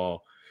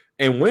football,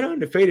 and went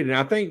undefeated. And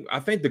I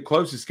think the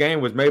closest game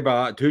was made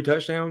by like 2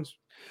 touchdowns.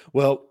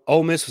 Well,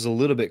 Ole Miss was a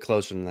little bit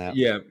closer than that.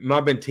 Yeah, might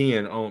have been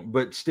 10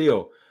 but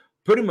still,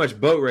 pretty much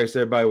boat race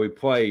everybody we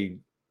played.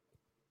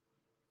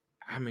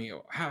 I mean,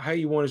 how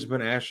you want us to put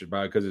an asterisk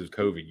by it because it was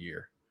COVID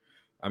year?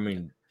 I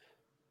mean.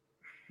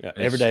 Yeah,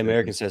 Everyday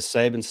American says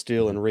Saban,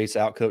 Steele, and Reese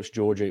outcoached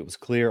Georgia. It was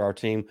clear our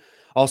team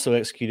also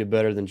executed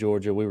better than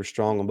Georgia. We were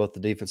strong on both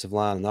the defensive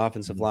line and the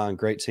offensive line.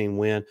 Great team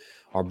win.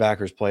 Our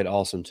backers played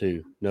awesome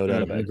too. No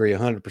doubt about it. Agree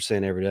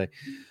 100% every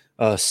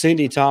day.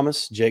 Cindy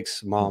Thomas,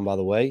 Jake's mom, by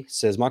the way,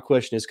 says, my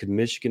question is, could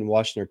Michigan,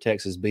 Washington, or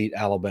Texas beat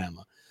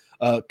Alabama?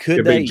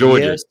 Could they? Beat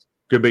Georgia. Yes.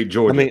 Could beat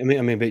Georgia.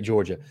 I mean, beat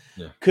Georgia.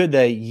 Yeah. Could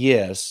they?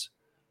 Yes.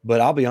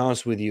 But I'll be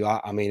honest with you.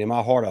 I mean, in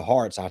my heart of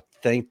hearts, I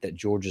think that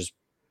Georgia's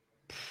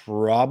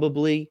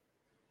probably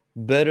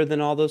better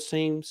than all those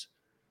teams,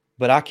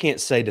 but I can't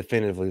say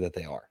definitively that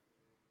they are.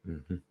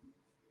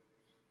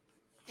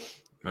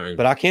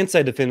 But I can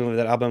say definitively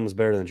that Alabama was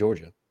better than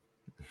Georgia.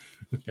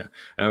 Yeah,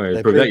 I mean,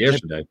 they proved that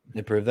yesterday.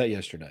 They proved that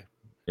yesterday.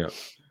 Yeah.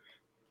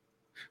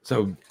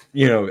 So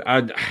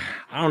I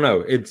don't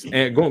know. It's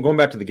going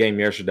back to the game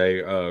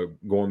yesterday.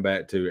 Going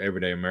back to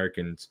Everyday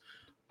Americans,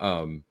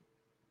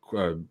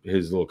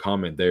 his little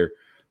comment there.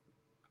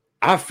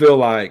 I feel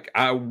like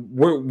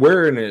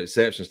we're an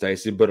exception,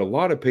 Stacey, but a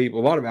lot of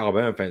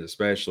Alabama fans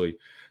especially,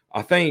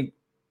 I think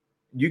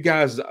you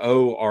guys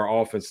owe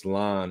our offensive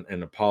line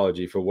an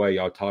apology for the way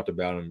y'all talked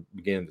about them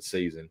beginning of the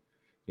season.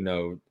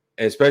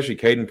 Especially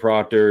Caden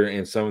Proctor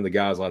and some of the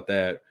guys like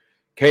that.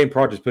 Caden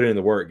Proctor's put in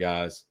the work,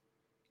 guys.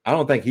 I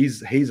don't think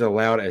he's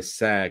allowed a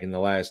sack in the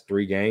last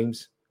 3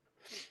 games.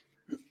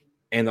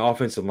 And the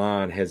offensive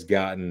line has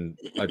gotten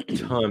a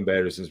ton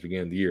better since the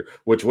beginning of the year,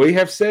 which we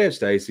have said,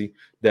 Stacey,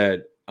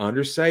 that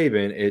under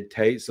Saban, it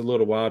takes a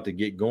little while to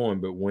get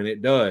going, but when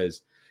it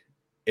does,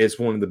 it's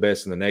one of the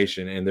best in the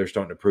nation, and they're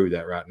starting to prove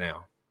that right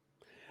now.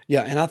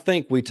 Yeah, and I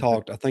think we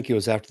talked, I think it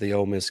was after the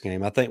Ole Miss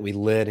game, I think we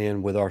led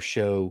in with our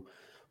show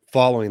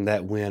following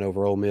that win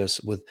over Ole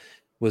Miss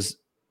was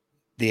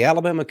the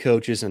Alabama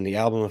coaches and the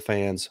Alabama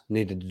fans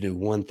needed to do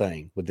one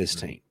thing with this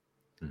team.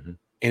 And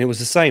it was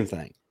the same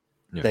thing.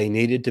 Yeah. They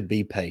needed to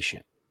be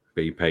patient.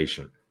 Be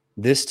patient.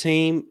 This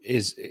team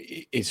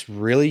it's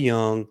really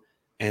young.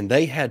 And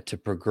they had to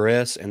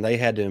progress and they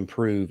had to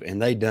improve,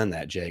 and they done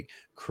that, Jake.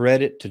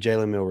 Credit to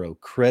Jalen Milroe.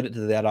 Credit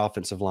to that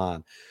offensive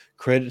line.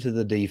 Credit to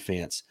the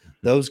defense.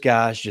 Those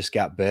guys just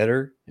got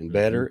better and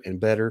better and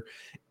better.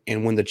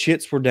 And when the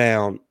chips were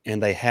down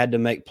and they had to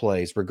make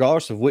plays,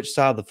 regardless of which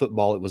side of the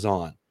football it was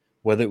on,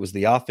 whether it was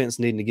the offense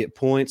needing to get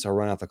points or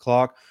run out the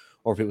clock,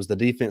 or if it was the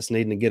defense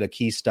needing to get a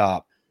key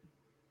stop,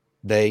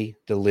 they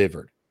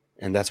delivered.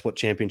 And that's what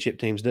championship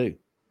teams do.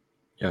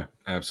 Yeah,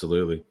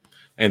 absolutely.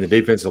 And the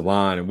defensive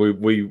line, and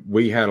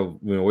we had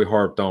we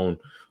harped on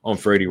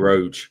Freddie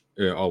Roach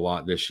a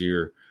lot this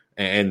year,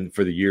 and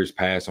for the years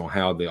past on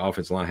how the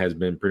offensive line has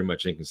been pretty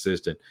much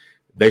inconsistent.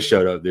 They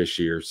showed up this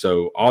year,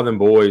 so all them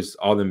boys,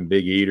 all them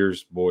big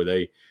eaters, boy,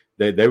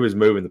 they was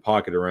moving the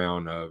pocket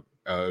around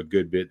a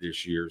good bit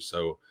this year.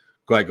 So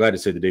glad to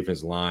see the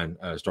defensive line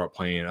start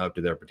playing up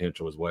to their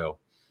potential as well.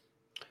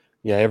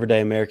 Yeah,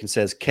 Everyday American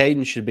says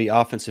Caden should be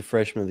Offensive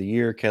Freshman of the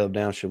Year. Caleb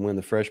Downs should win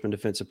the Freshman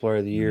Defensive Player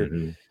of the Year.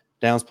 Mm-hmm.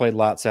 Downs played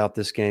lights out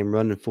this game,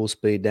 running full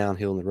speed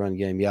downhill in the run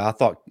game. Yeah, I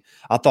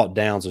thought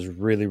Downs was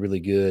really,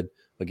 really good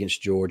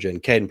against Georgia,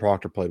 and Caden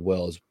Proctor played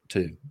well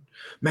too.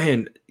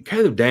 Man,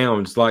 Caleb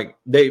Downs, like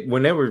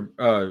when they were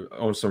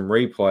on some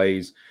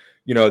replays,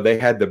 they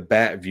had the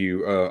bat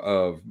view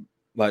of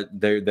like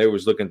they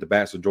was looking at the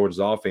bats of Georgia's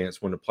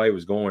offense when the play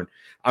was going.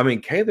 I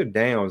mean, Caleb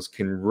Downs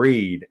can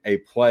read a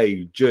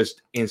play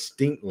just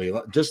instinctively,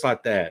 just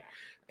like that,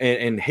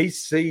 and he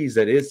sees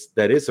that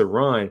it's a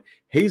run.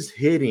 He's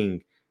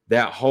hitting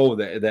that hole,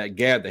 that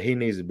gap that he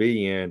needs to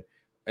be in,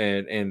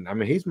 and I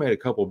mean, he's made a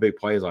couple of big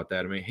plays like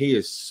that. I mean, he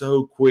is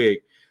so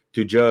quick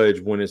to judge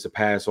when it's a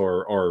pass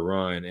or a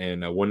run,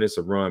 and when it's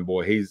a run,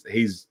 boy,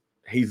 he's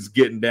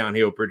getting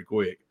downhill pretty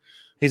quick.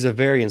 He's a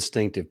very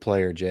instinctive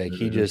player, Jake.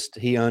 Mm-hmm.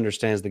 He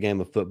understands the game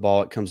of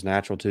football. It comes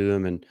natural to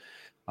him, and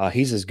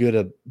he's as good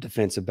a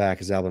defensive back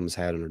as Alabama's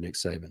had under Nick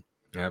Saban.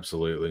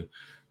 Absolutely.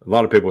 A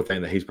lot of people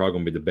think that he's probably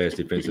going to be the best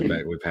defensive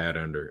back we've had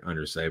under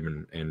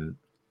Saban, and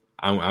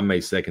I may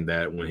second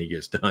that when he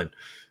gets done.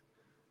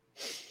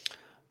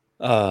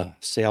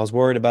 See, I was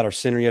worried about our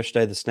center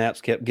yesterday. The snaps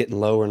kept getting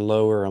lower and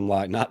lower. I'm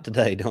like, not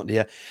today, don't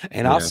you?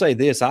 And I'll say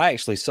this: I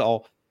actually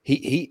saw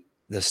the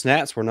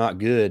snaps were not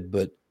good,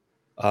 but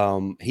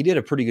he did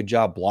a pretty good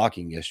job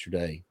blocking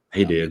yesterday.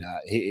 He did.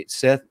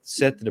 Seth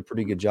did a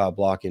pretty good job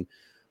blocking.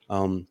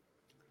 I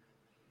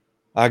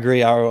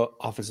agree. Our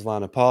offensive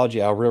line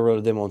apology. I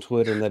railroaded them on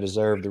Twitter, and they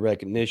deserve the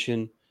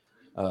recognition.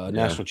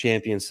 National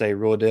champions say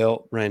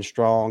Rodell ran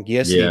strong.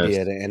 Yes, he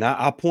did, and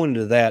I pointed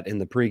to that in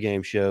the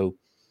pregame show.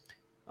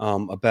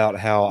 About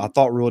how I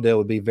thought Rodell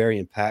would be very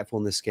impactful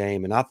in this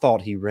game, and I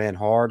thought he ran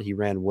hard. He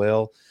ran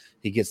well.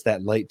 He gets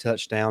that late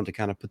touchdown to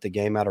kind of put the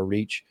game out of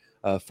reach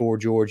for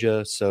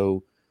Georgia.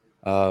 So,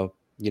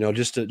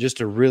 just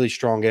a really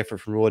strong effort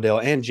from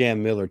Rodell and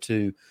Jam Miller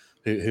too,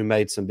 who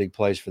made some big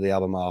plays for the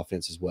Alabama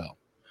offense as well.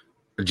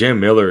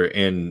 Jam Miller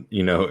and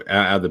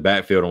out of the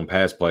backfield on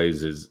pass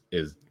plays is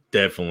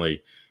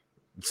definitely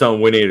something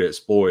we need to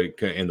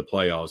exploit in the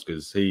playoffs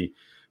because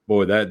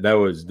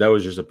that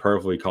was just a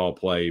perfectly called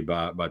play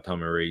by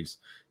Tommy Rees.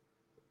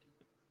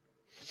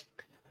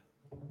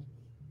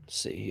 Let's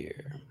see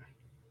here.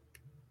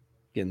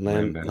 Getting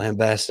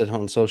lambasted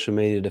on social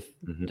media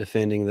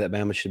defending that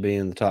Bama should be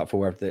in the top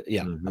 4 after that.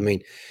 Yeah, I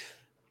mean,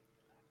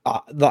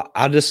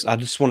 I just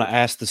want to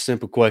ask the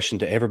simple question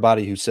to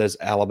everybody who says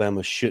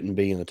Alabama shouldn't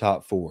be in the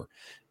top 4.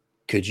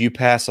 Could you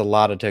pass a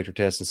lie detector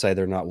test and say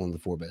they're not one of the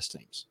 4 best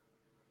teams?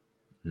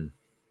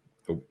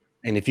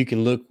 And if you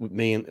can look with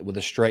me with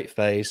a straight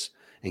face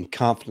and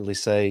confidently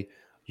say,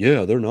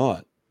 yeah, they're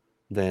not,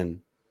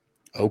 then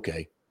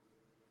okay.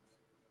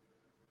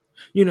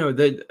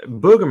 That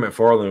Booger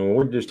McFarland,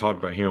 we just talked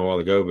about him a while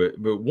ago,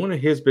 but one of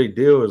his big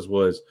deals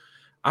was,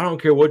 I don't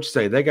care what you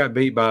say, they got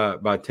beat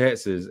by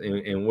Texas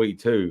in week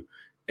 2.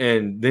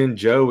 And then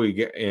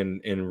Joey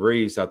and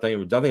Reese, I think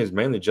it was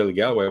mainly Joey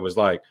Galloway, was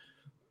like,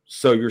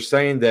 so you're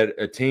saying that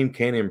a team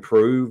can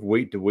improve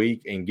week to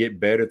week and get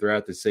better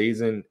throughout the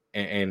season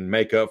and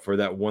make up for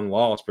that one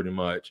loss pretty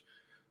much.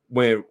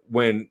 When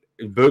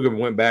Booger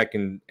went back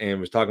and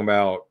was talking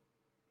about,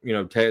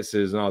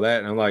 Texas and all that,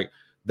 and I'm like,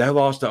 they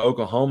lost to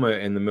Oklahoma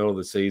in the middle of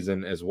the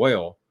season as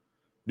well,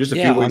 just a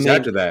few weeks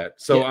after that.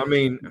 So, I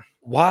mean,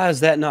 why is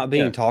that not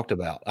being talked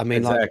about? I mean,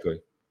 exactly.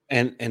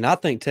 And I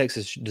think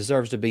Texas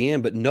deserves to be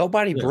in, but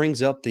nobody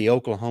brings up the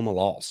Oklahoma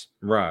loss.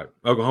 Right.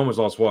 Oklahoma's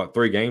lost what,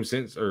 3 games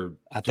since, or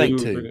I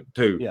think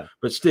 2. Yeah.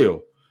 But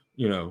still,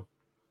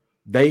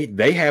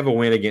 they have a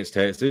win against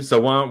Texas. So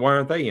why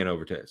aren't they in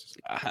over Texas?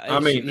 I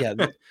mean,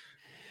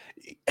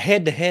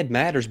 head-to-head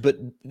matters, but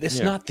it's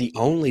not the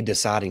only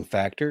deciding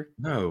factor.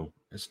 No,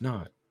 it's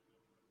not.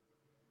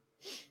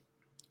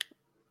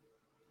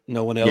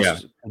 No one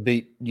else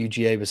beat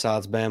UGA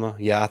besides Bama.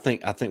 Yeah, I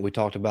think we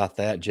talked about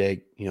that,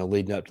 Jake.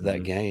 Leading up to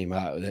that game,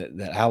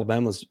 that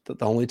Alabama's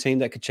the only team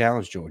that could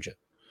challenge Georgia.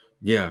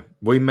 Yeah,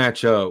 we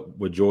match up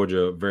with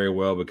Georgia very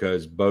well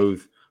because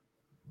both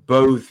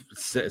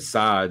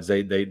sides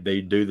they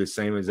do the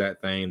same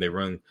exact thing. They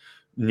run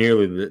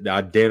nearly the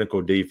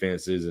identical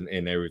defenses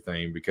and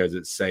everything because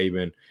it's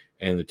Saban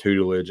and the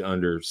tutelage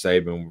under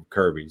Saban with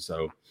Kirby.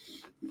 So.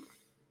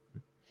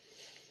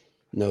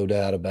 No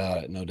doubt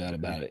about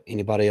it.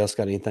 Anybody else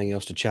got anything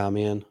else to chime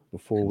in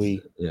before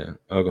we? Yeah,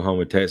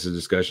 Oklahoma Texas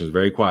discussion is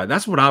very quiet.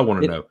 That's what I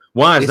want to know.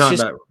 Why is not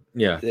that?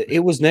 Yeah,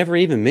 it was never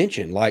even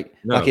mentioned. Like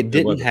it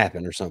didn't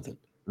happen or something.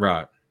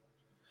 Right.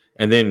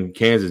 And then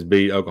Kansas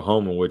beat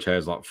Oklahoma, which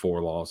has like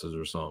 4 losses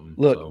or something.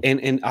 Look,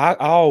 and I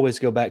always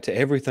go back to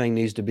everything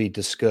needs to be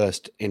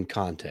discussed in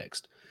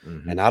context.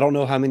 And I don't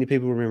know how many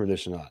people remember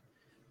this or not.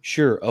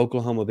 Sure,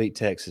 Oklahoma beat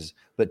Texas,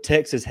 but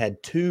Texas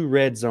had 2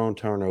 red zone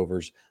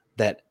turnovers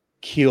that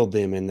killed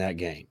them in that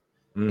game.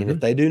 And if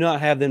they do not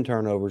have them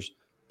turnovers,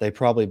 they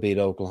probably beat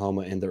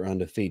Oklahoma and they're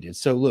undefeated.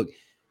 So look,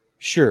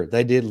 sure,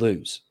 they did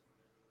lose,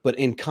 but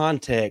in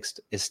context,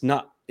 it's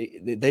not,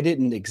 they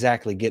didn't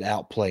exactly get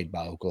outplayed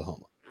by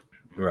Oklahoma.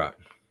 Right.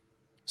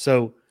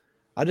 So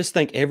I just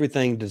think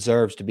everything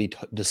deserves to be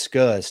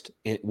discussed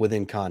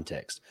within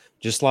context.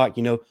 Just like,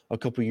 a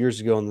couple of years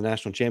ago in the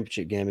national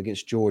championship game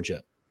against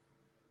Georgia,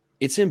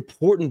 it's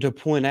important to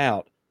point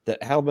out that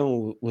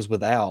Alabama was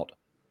without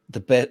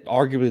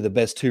arguably the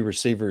best two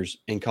receivers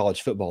in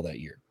college football that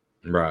year.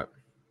 Right.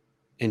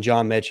 And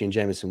John Mechie and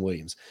Jamison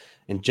Williams.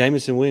 And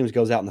Jamison Williams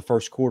goes out in the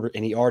first quarter,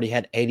 and he already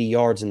had 80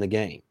 yards in the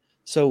game.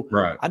 So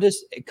right.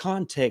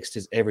 Context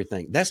is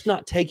everything. That's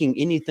not taking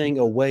anything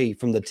away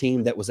from the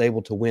team that was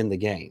able to win the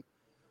game,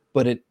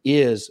 but it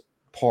is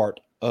part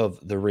of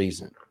the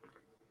reason.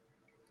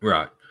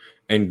 Right.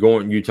 And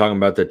you talking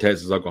about the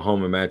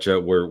Texas-Oklahoma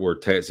matchup where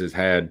Texas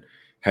had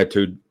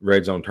 2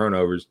 red zone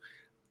turnovers.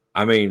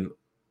 I mean,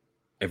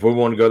 if we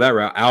want to go that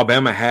route,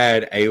 Alabama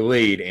had a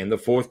lead in the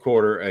fourth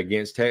quarter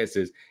against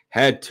Texas,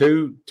 had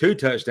two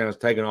touchdowns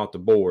taken off the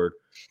board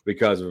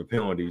because of a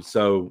penalty.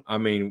 So, I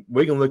mean,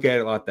 we can look at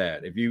it like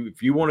that. If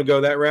you want to go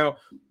that route,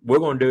 we're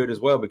going to do it as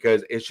well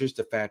because it's just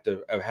a fact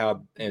of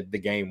how the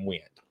game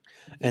went.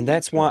 And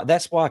that's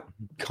why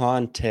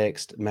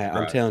context matters.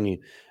 Right. I'm telling you,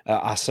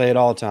 I say it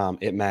all the time.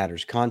 It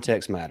matters.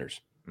 Context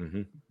matters.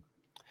 Mm-hmm.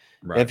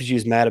 Right.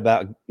 FSU's mad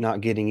about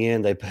not getting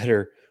in. They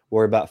better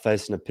worry about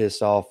facing a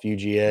pissed off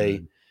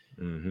UGA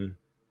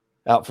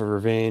out for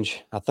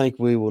revenge. I think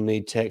we will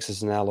need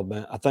Texas and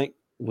Alabama. I think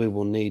we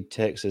will need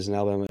Texas and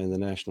Alabama in the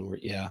national.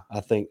 Yeah, I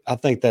think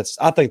that's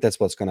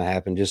what's going to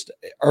happen. Just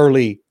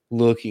early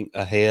looking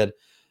ahead,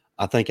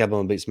 I think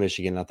Alabama beats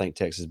Michigan. I think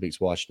Texas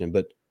beats Washington.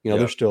 But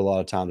there's still a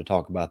lot of time to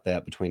talk about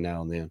that between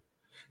now and then.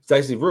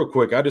 Stacey, real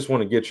quick, I just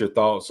want to get your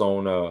thoughts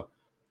on.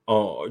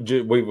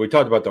 We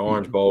talked about the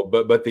Orange Bowl,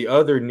 but the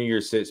other New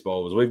Year's Six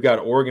bowls, we've got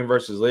Oregon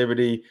versus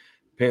Liberty,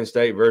 Penn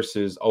State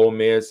versus Ole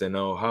Miss, and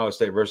Ohio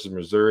State versus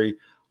Missouri.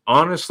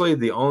 Honestly,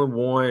 the only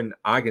one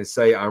I can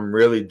say I'm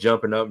really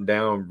jumping up and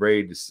down,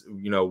 ready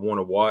to want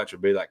to watch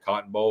would be like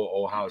Cotton Bowl,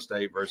 Ohio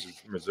State versus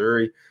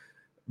Missouri.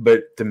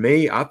 But to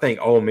me, I think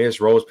Ole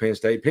Miss rolls Penn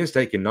State. Penn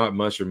State cannot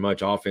muster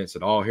much offense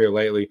at all here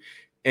lately.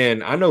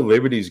 And I know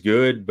Liberty's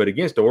good, but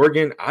against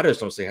Oregon, I just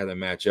don't see how they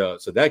match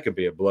up. So that could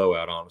be a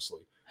blowout, honestly.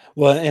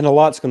 Well, and a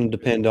lot's going to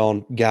depend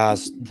on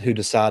guys who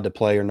decide to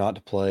play or not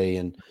to play.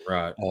 And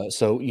right.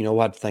 So, we'll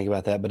have to think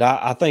about that. But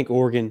I think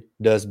Oregon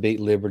does beat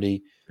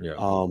Liberty.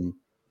 Yeah.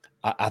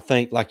 I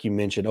think, like you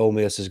mentioned, Ole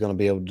Miss is going to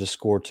be able to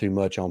score too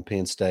much on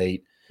Penn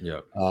State.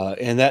 Yeah.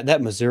 And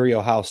that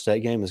Missouri-Ohio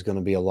State game is going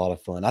to be a lot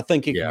of fun. I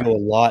think it could go a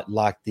lot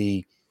like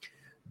the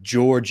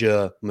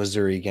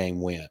Georgia-Missouri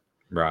game went.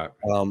 Right.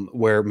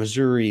 Where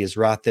Missouri is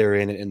right there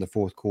in it in the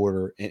fourth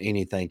quarter, and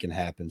anything can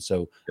happen.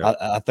 So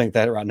I think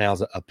that right now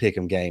is a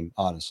pick'em game,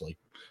 honestly.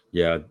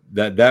 Yeah,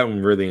 that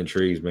one really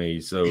intrigues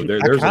me. So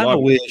there's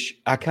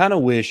I kind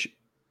of wish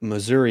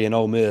Missouri and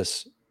Ole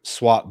Miss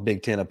swap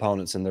Big Ten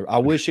opponents in there. I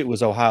wish it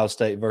was Ohio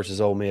State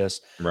versus Ole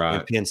Miss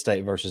and Penn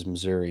State versus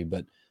Missouri,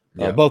 but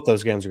both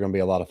those games are going to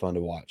be a lot of fun to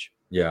watch.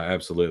 Yeah,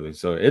 absolutely.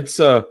 So it's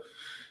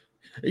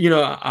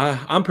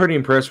I'm pretty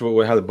impressed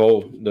with how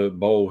the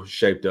bowl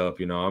shaped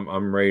up.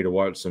 I'm ready to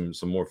watch some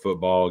more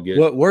football.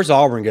 Where's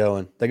Auburn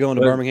going? They going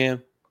to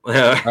Birmingham?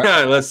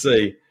 Let's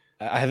see.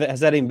 Has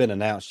that even been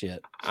announced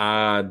yet?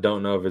 I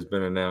don't know if it's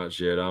been announced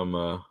yet. Let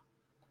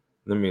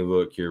me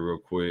look here real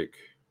quick.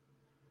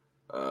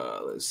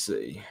 Let's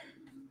see.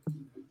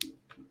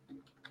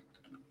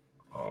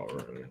 All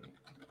right.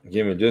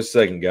 Give me just a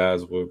second,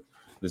 guys.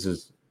 This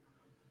is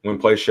Win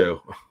Play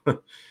Show.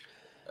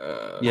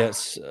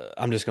 Yes,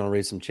 I'm just going to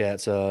read some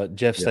chats.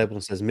 Jeff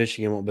Stapleton says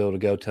Michigan won't be able to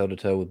go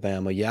toe-to-toe with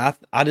Bama. Yeah,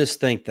 I just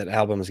think that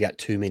Alabama's got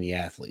too many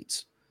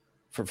athletes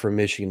for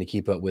Michigan to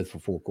keep up with for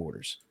 4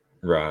 quarters.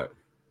 Right.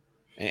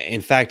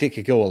 In fact, it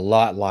could go a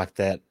lot like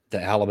the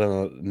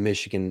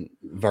Alabama-Michigan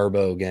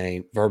Verbo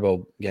game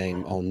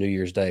on New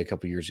Year's Day a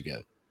couple years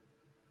ago.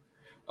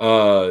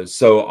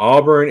 So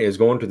Auburn is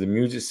going to the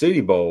Music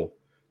City Bowl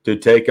to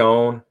take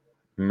on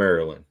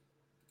Maryland.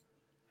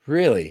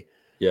 Really?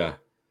 Yeah.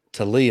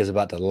 Talia is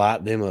about to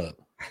light them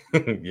up.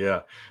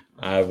 Yeah,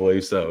 I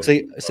believe so.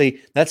 See,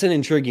 that's an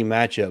intriguing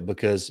matchup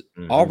because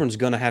Auburn's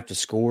going to have to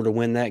score to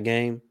win that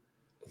game.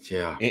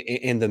 Yeah.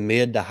 In the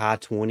mid to high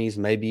 20s,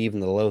 maybe even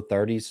the low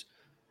 30s.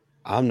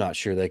 I'm not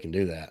sure they can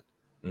do that.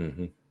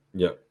 Mm-hmm.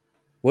 Yep.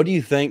 What do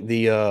you think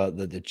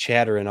the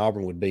chatter in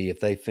Auburn would be if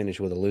they finish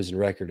with a losing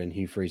record in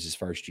Hugh Freeze's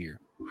first year?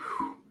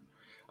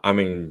 I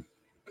mean,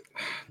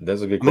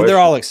 that's a good question. I mean, they're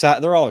all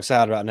excited. They're all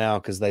excited right now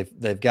because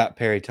they've got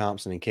Perry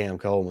Thompson and Cam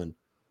Coleman,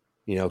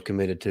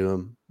 committed to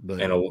him.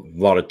 But and a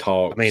lot of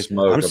talk. I mean,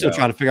 I'm still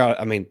trying to figure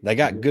out. I mean, they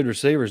got good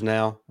receivers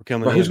now.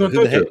 Coming in. Who's going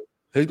to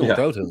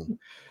throw to them?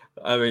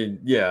 I mean,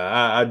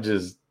 yeah, I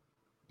just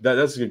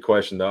that's a good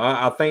question though.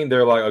 I think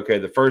they're like, okay,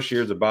 the first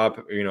year's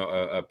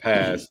a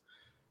pass,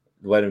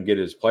 let him get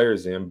his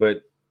players in.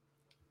 But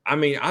I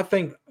mean, I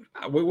think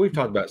we've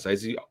talked about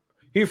Stacey.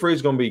 Hugh Freeze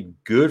is going to be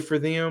good for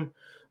them,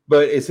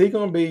 but is he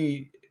going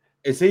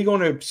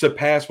to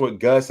surpass what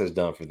Gus has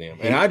done for them?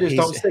 And I just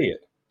don't see it.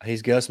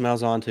 He's Gus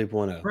Malzahn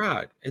 2.0.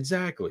 Right,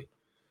 exactly.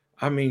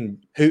 I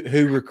mean,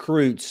 who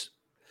recruits?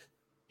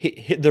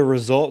 The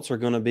results are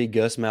going to be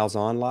Gus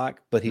Malzahn like,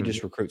 but he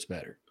just recruits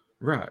better.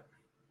 Right.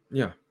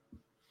 Yeah.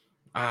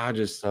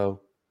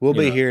 So we'll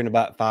be know. here in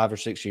about 5 or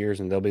 6 years,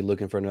 and they'll be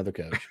looking for another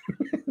coach.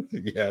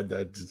 Yeah,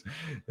 that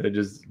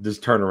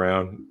just turn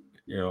around,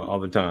 all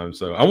the time.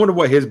 So I wonder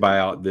what his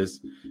buyout is,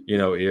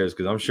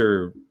 because I'm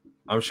sure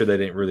they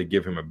didn't really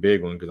give him a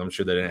big one because I'm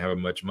sure they didn't have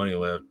much money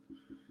left.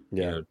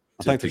 Yeah,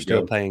 I think they're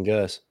still paying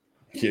Gus.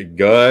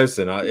 Gus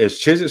and is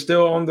Chiswick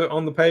still on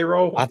the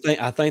payroll? I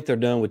think they're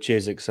done with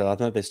Chiswick, so I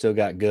think they still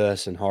got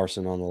Gus and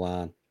Harsin on the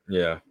line.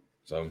 Yeah.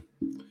 So,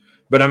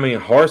 but I mean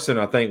Harsin,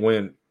 I think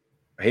when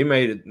he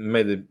made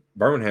the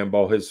Birmingham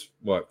Bowl his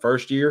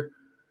first year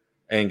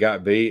and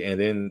got beat, and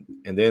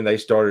then they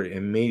started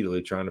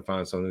immediately trying to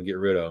find something to get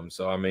rid of him.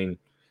 So I mean,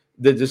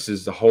 this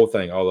is the whole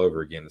thing all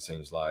over again. It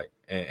seems like,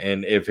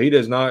 and if he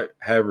does not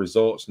have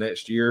results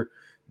next year,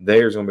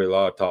 there's going to be a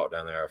lot of talk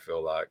down there. I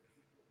feel like.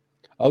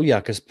 Oh yeah,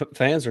 because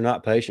fans are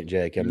not patient,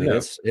 Jake. I mean,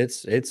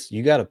 it's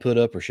you got to put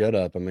up or shut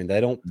up. I mean,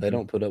 they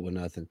don't put up with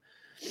nothing.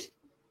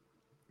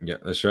 Yeah,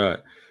 that's right.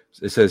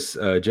 It says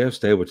Jeff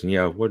Stapleton.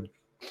 Yeah, what?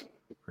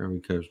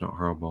 Coach, not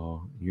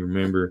Harbaugh. You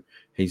remember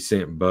he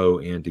sent Bo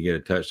in to get a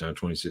touchdown,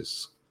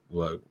 26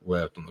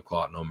 left on the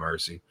clock, no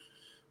mercy.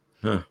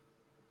 Huh?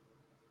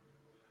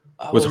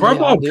 Was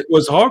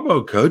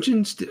Harbaugh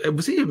coaching?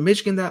 Was he in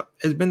Michigan that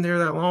has been there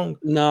that long?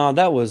 No,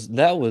 that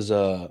was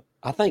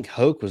I think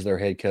Hoke was their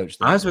head coach.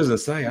 I was going to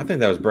say, I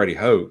think that was Brady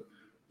Hoke.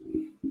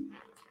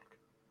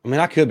 I mean,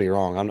 I could be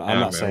wrong. I'm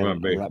not saying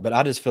I'm right, but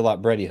I just feel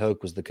like Brady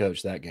Hoke was the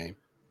coach that game.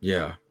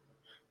 Yeah.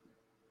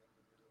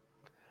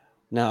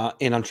 Now,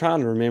 and I'm trying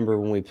to remember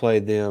when we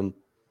played them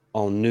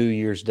on New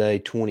Year's Day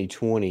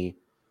 2020,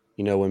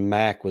 when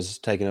Mac was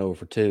taking over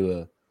for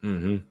Tua,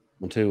 when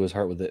Tua was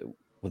hurt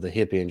with a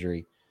hip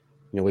injury.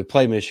 We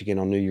played Michigan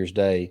on New Year's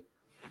Day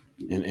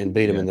and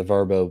beat them in the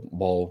Verbo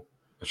Bowl.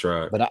 That's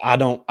right. But I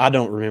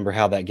don't remember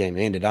how that game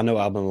ended. I know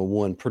Alabama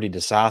won pretty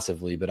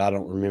decisively, but I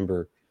don't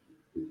remember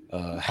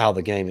how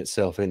the game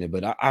itself ended.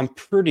 But I'm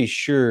pretty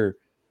sure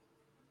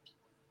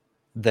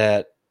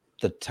that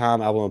the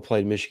time Alabama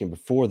played Michigan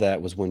before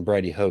that was when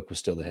Brady Hoke was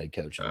still the head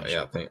coach.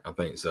 Yeah, I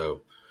think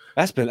so.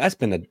 That's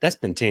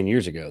been 10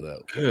 years ago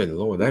though. Good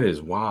Lord, that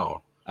is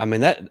wild. I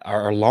mean, that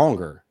are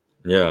longer.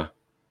 Yeah,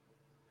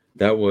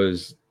 that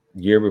was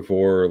year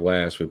before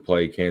last. We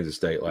played Kansas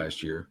State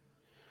last year,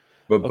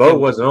 but Bo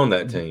wasn't on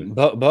that team.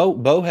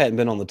 Bo hadn't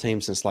been on the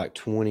team since like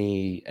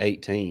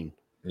 2018.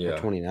 Yeah,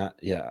 29.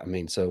 Yeah, I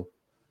mean, so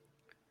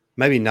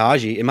maybe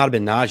Najee. It might have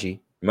been Najee.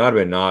 Might have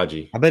been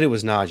Najee. I bet it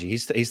was Najee.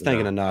 He's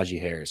thinking of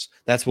Najee Harris.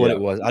 That's what it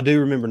was. I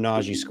do remember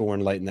Najee scoring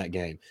late in that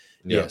game.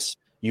 Yeah. Yes,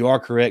 you are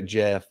correct,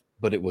 Jeff,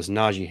 but it was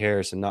Najee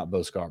Harris and not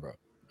Bo Scarborough.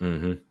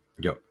 Mm-hmm.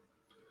 Yep.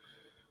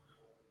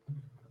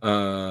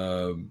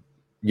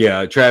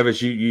 Yeah,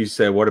 Travis, you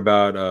said, what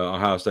about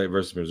Ohio State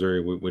versus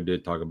Missouri? We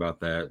did talk about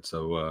that.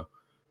 So,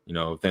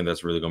 I think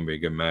that's really going to be a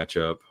good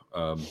matchup.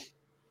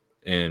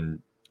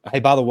 And hey,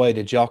 by the way,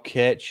 did y'all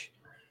catch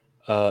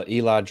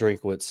Eli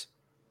Drinkwitz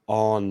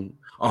on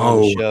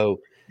the show?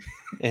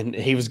 And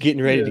he was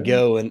getting ready to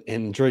go, and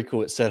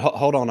Drinkwitz said,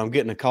 "Hold on, I'm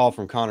getting a call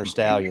from Connor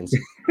Stallions."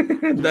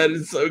 That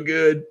is so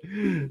good.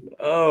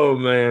 Oh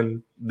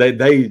man, I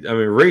mean,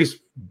 Reese,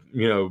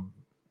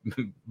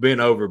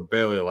 bent over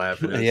belly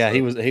laughing. Yeah,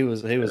 he was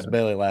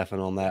belly laughing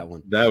on that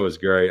one. That was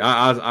great.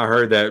 I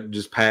heard that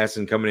just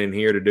passing coming in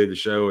here to do the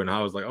show, and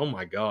I was like, oh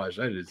my gosh,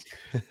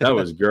 that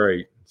was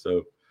great.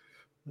 So,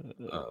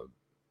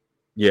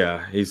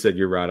 yeah, he said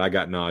you're right. I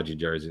got Najee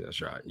jersey.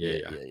 That's right.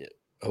 Yeah.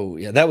 Oh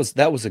yeah, that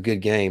was a good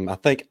game. I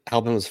think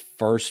Alabama's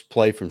first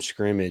play from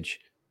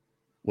scrimmage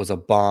was a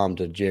bomb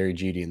to Jerry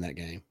Jeudy in that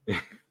game.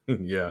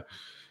 Yeah.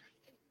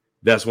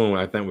 That's when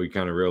I think we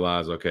kind of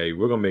realized, okay,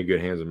 we're going to be in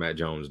good hands with Mac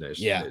Jones next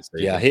season.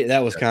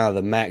 That was kind of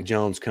the Mac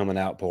Jones coming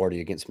out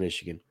party against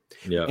Michigan.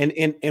 Yeah.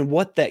 And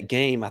what that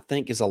game, I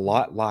think, is a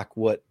lot like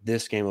what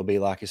this game will be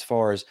like as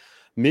far as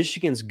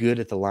Michigan's good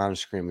at the line of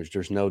scrimmage.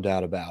 There's no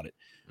doubt about it.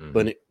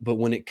 Mm-hmm. But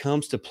when it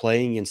comes to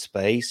playing in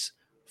space,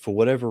 for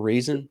whatever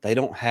reason, they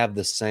don't have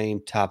the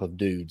same type of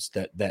dudes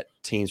that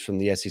teams from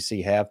the SEC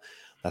have.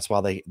 That's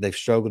why they've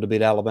struggled to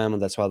beat Alabama.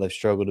 That's why they've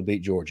struggled to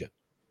beat Georgia.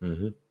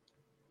 Mm-hmm.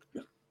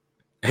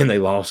 And they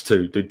lost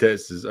to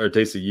Texas or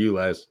TCU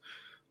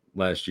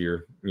last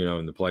year,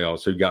 in the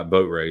playoffs. Who got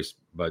boat raced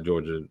by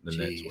Georgia the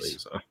next week.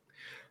 So,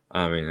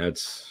 I mean,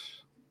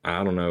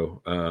 I don't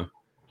know.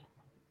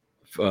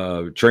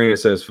 Trina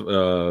says,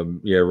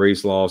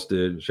 Reese lost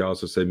it. She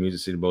also said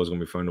Music City Bowl is going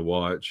to be fun to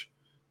watch.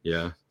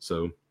 Yeah.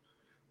 So,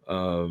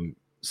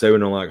 say we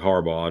don't like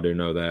Harbaugh. I do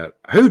know that.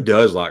 Who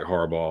does like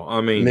Harbaugh? I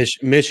mean,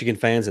 Michigan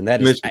fans, and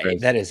that is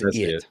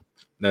it.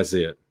 That's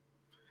it.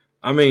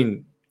 I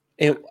mean,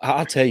 and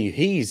I'll tell you,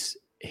 he's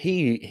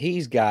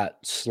got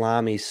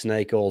slimy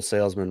snake oil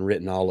salesman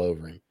written all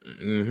over him.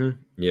 Mm-hmm.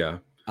 Yeah.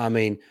 I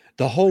mean,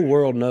 the whole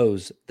world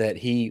knows that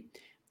he,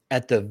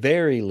 at the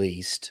very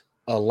least,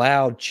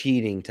 allowed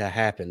cheating to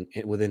happen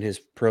within his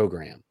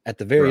program. At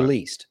the very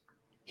least,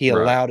 he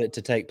allowed it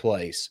to take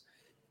place.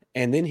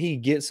 And then he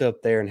gets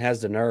up there and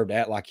has the nerve to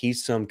act like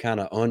he's some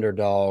kind of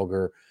underdog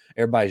or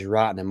everybody's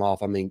writing him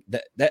off. I mean,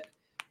 that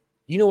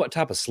you know what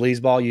type of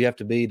sleazeball you have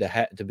to be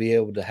to be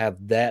able to have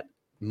that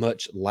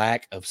much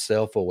lack of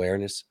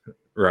self-awareness.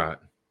 Right.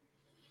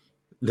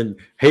 Then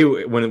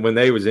when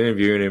they was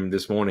interviewing him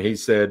this morning, he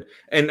said,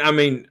 and I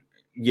mean,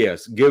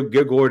 yes, give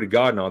glory to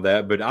God and all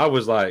that, but I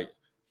was like,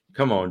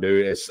 come on,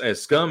 dude,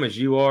 as scum as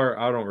you are,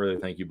 I don't really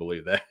think you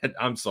believe that.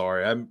 I'm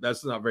sorry,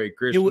 that's not very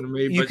Christian to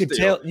me. You but could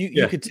still, tell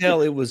you could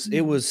tell it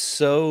was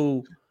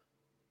so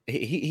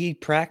he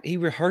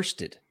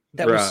rehearsed it.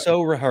 That was right.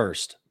 so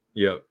rehearsed.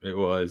 Yep, it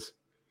was.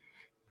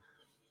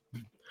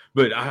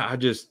 But I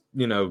just,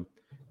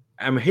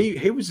 I mean,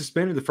 he was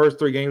suspended the first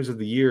 3 games of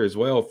the year as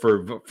well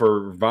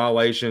for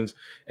violations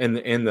in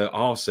the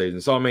off season.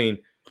 So I mean,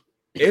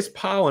 it's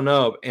piling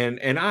up,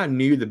 and I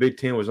knew the Big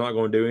Ten was not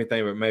going to do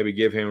anything but maybe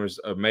give him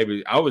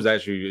maybe. I was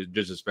actually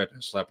just expecting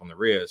a slap on the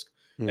wrist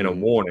and a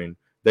warning.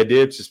 They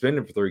did suspend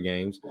him for 3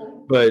 games,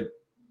 but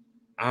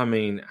I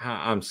mean,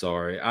 I'm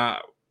sorry.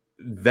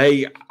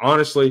 They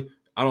honestly,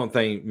 I don't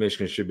think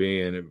Michigan should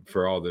be in it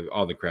for all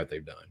the crap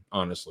they've done.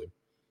 Honestly.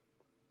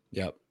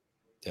 Yep,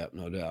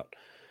 no doubt.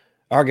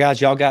 All right, guys,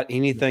 y'all got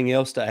anything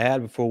else to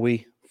add before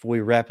we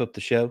wrap up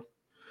the show?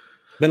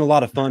 Been a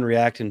lot of fun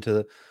reacting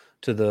to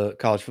the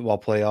college football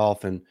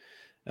playoff, and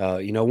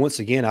once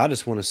again, I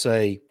just want to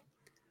say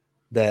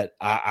that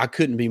I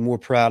couldn't be more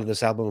proud of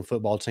this Alabama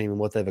football team and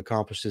what they've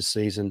accomplished this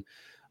season.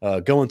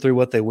 Going through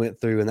what they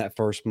went through in that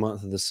first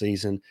month of the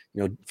season,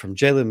 from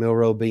Jalen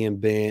Milroe being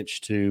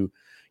benched to,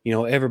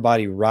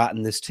 everybody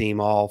writing this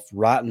team off,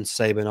 writing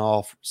Saban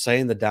off,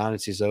 saying the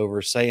dynasty's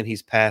over, saying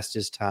he's past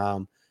his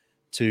time,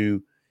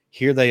 to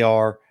here they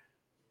are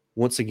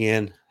once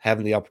again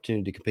having the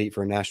opportunity to compete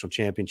for a national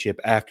championship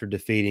after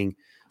defeating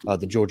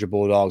the Georgia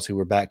Bulldogs, who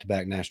were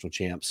back-to-back national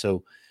champs.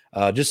 So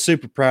just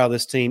super proud of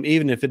this team.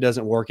 Even if it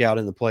doesn't work out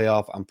in the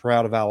playoff, I'm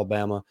proud of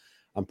Alabama.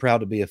 I'm proud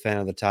to be a fan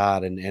of the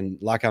Tide. And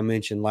like I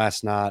mentioned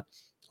last night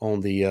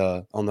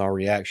on our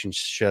reaction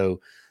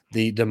show,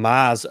 the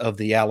demise of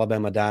the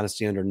Alabama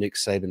dynasty under Nick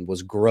Saban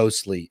was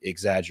grossly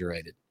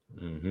exaggerated.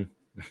 Mm-hmm.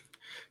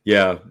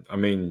 Yeah, I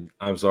mean,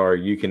 I'm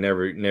sorry, you can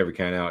never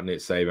count out Nick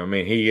Saban. I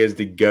mean, he is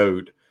the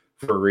GOAT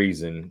for a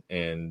reason,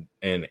 and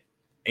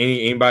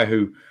anybody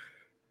who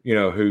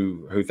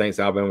who thinks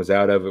Alabama's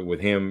out of it with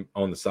him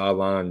on the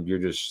sideline, you're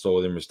just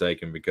sorely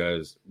mistaken,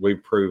 because we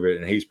prove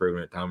it, and he's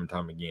proven it time and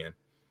time again.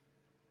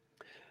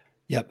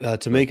 Yep.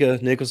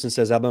 Tamika Nicholson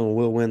says Alabama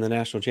will win the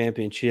national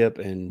championship,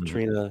 and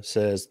Trina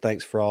says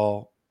thanks for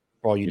all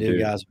you do,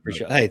 guys.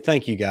 Appreciate it. Hey,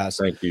 thank you, guys.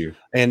 Thank you.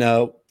 And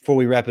before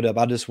we wrap it up,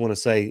 I just want to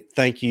say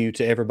thank you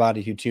to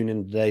everybody who tuned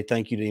in today.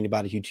 Thank you to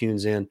anybody who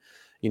tunes in,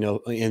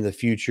 in the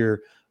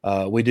future.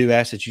 We do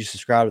ask that you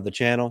subscribe to the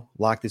channel,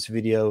 like this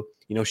video,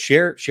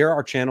 share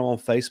our channel on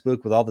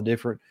Facebook with all the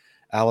different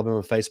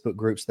Alabama Facebook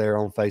groups there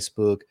on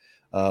Facebook.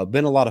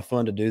 Been a lot of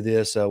fun to do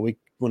this. We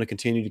want to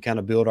continue to kind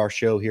of build our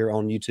show here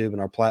on YouTube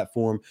and our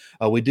platform.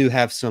 We do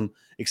have some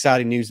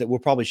exciting news that we'll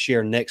probably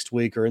share next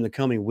week or in the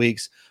coming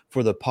weeks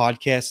for the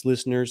podcast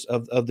listeners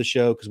of the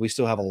show, because we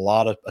still have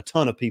a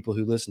ton of people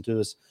who listen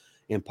to us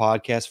in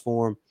podcast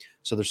form.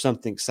 So there's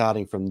something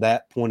exciting from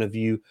that point of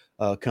view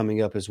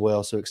coming up as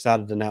well. So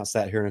excited to announce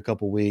that here in a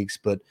couple of weeks.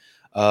 But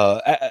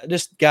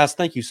just, guys,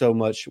 thank you so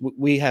much.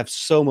 We have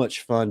so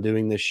much fun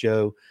doing this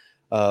show.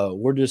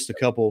 We're just a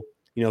couple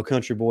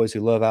country boys who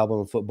love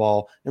Alabama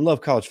football and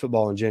love college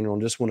football in general,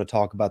 and just want to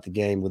talk about the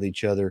game with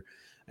each other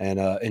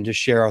and just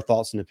share our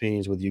thoughts and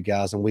opinions with you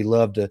guys. And we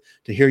love to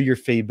hear your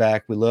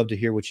feedback. We love to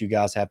hear what you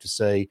guys have to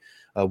say,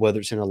 whether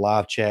it's in a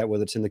live chat,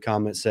 whether it's in the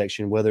comment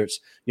section, whether it's,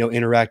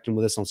 interacting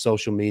with us on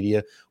social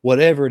media,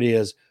 whatever it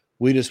is.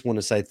 We just want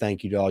to say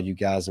thank you to all you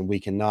guys. And we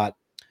could not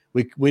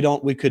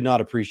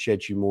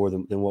appreciate you more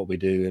than what we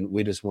do. And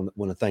we just want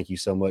to thank you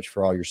so much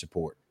for all your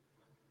support.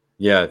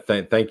 Yeah,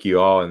 thank you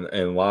all.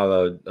 And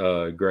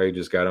Lila Gray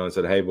just got on and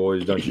said, "Hey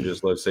boys, don't you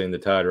just love seeing the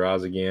Tide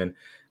rise again?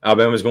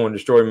 Alabama's going to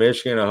destroy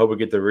Michigan. I hope we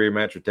get the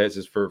rematch with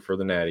Texas for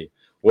the Natty.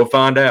 We'll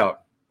find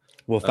out.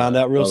 We'll find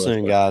out real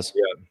soon, guys."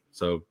 Yeah.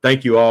 So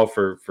thank you all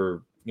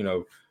for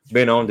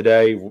being on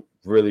today.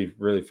 Really,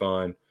 really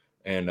fun.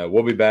 And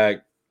we'll be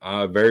back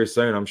very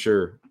soon, I'm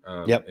sure.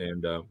 Yep.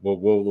 And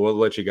we'll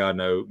let you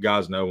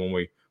guys know when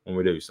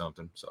we do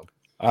something. So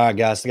all right,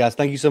 guys,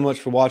 thank you so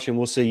much for watching.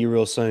 We'll see you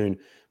real soon.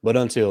 But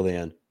until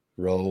then,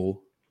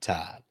 roll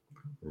Tide.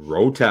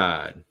 Roll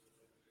Tide.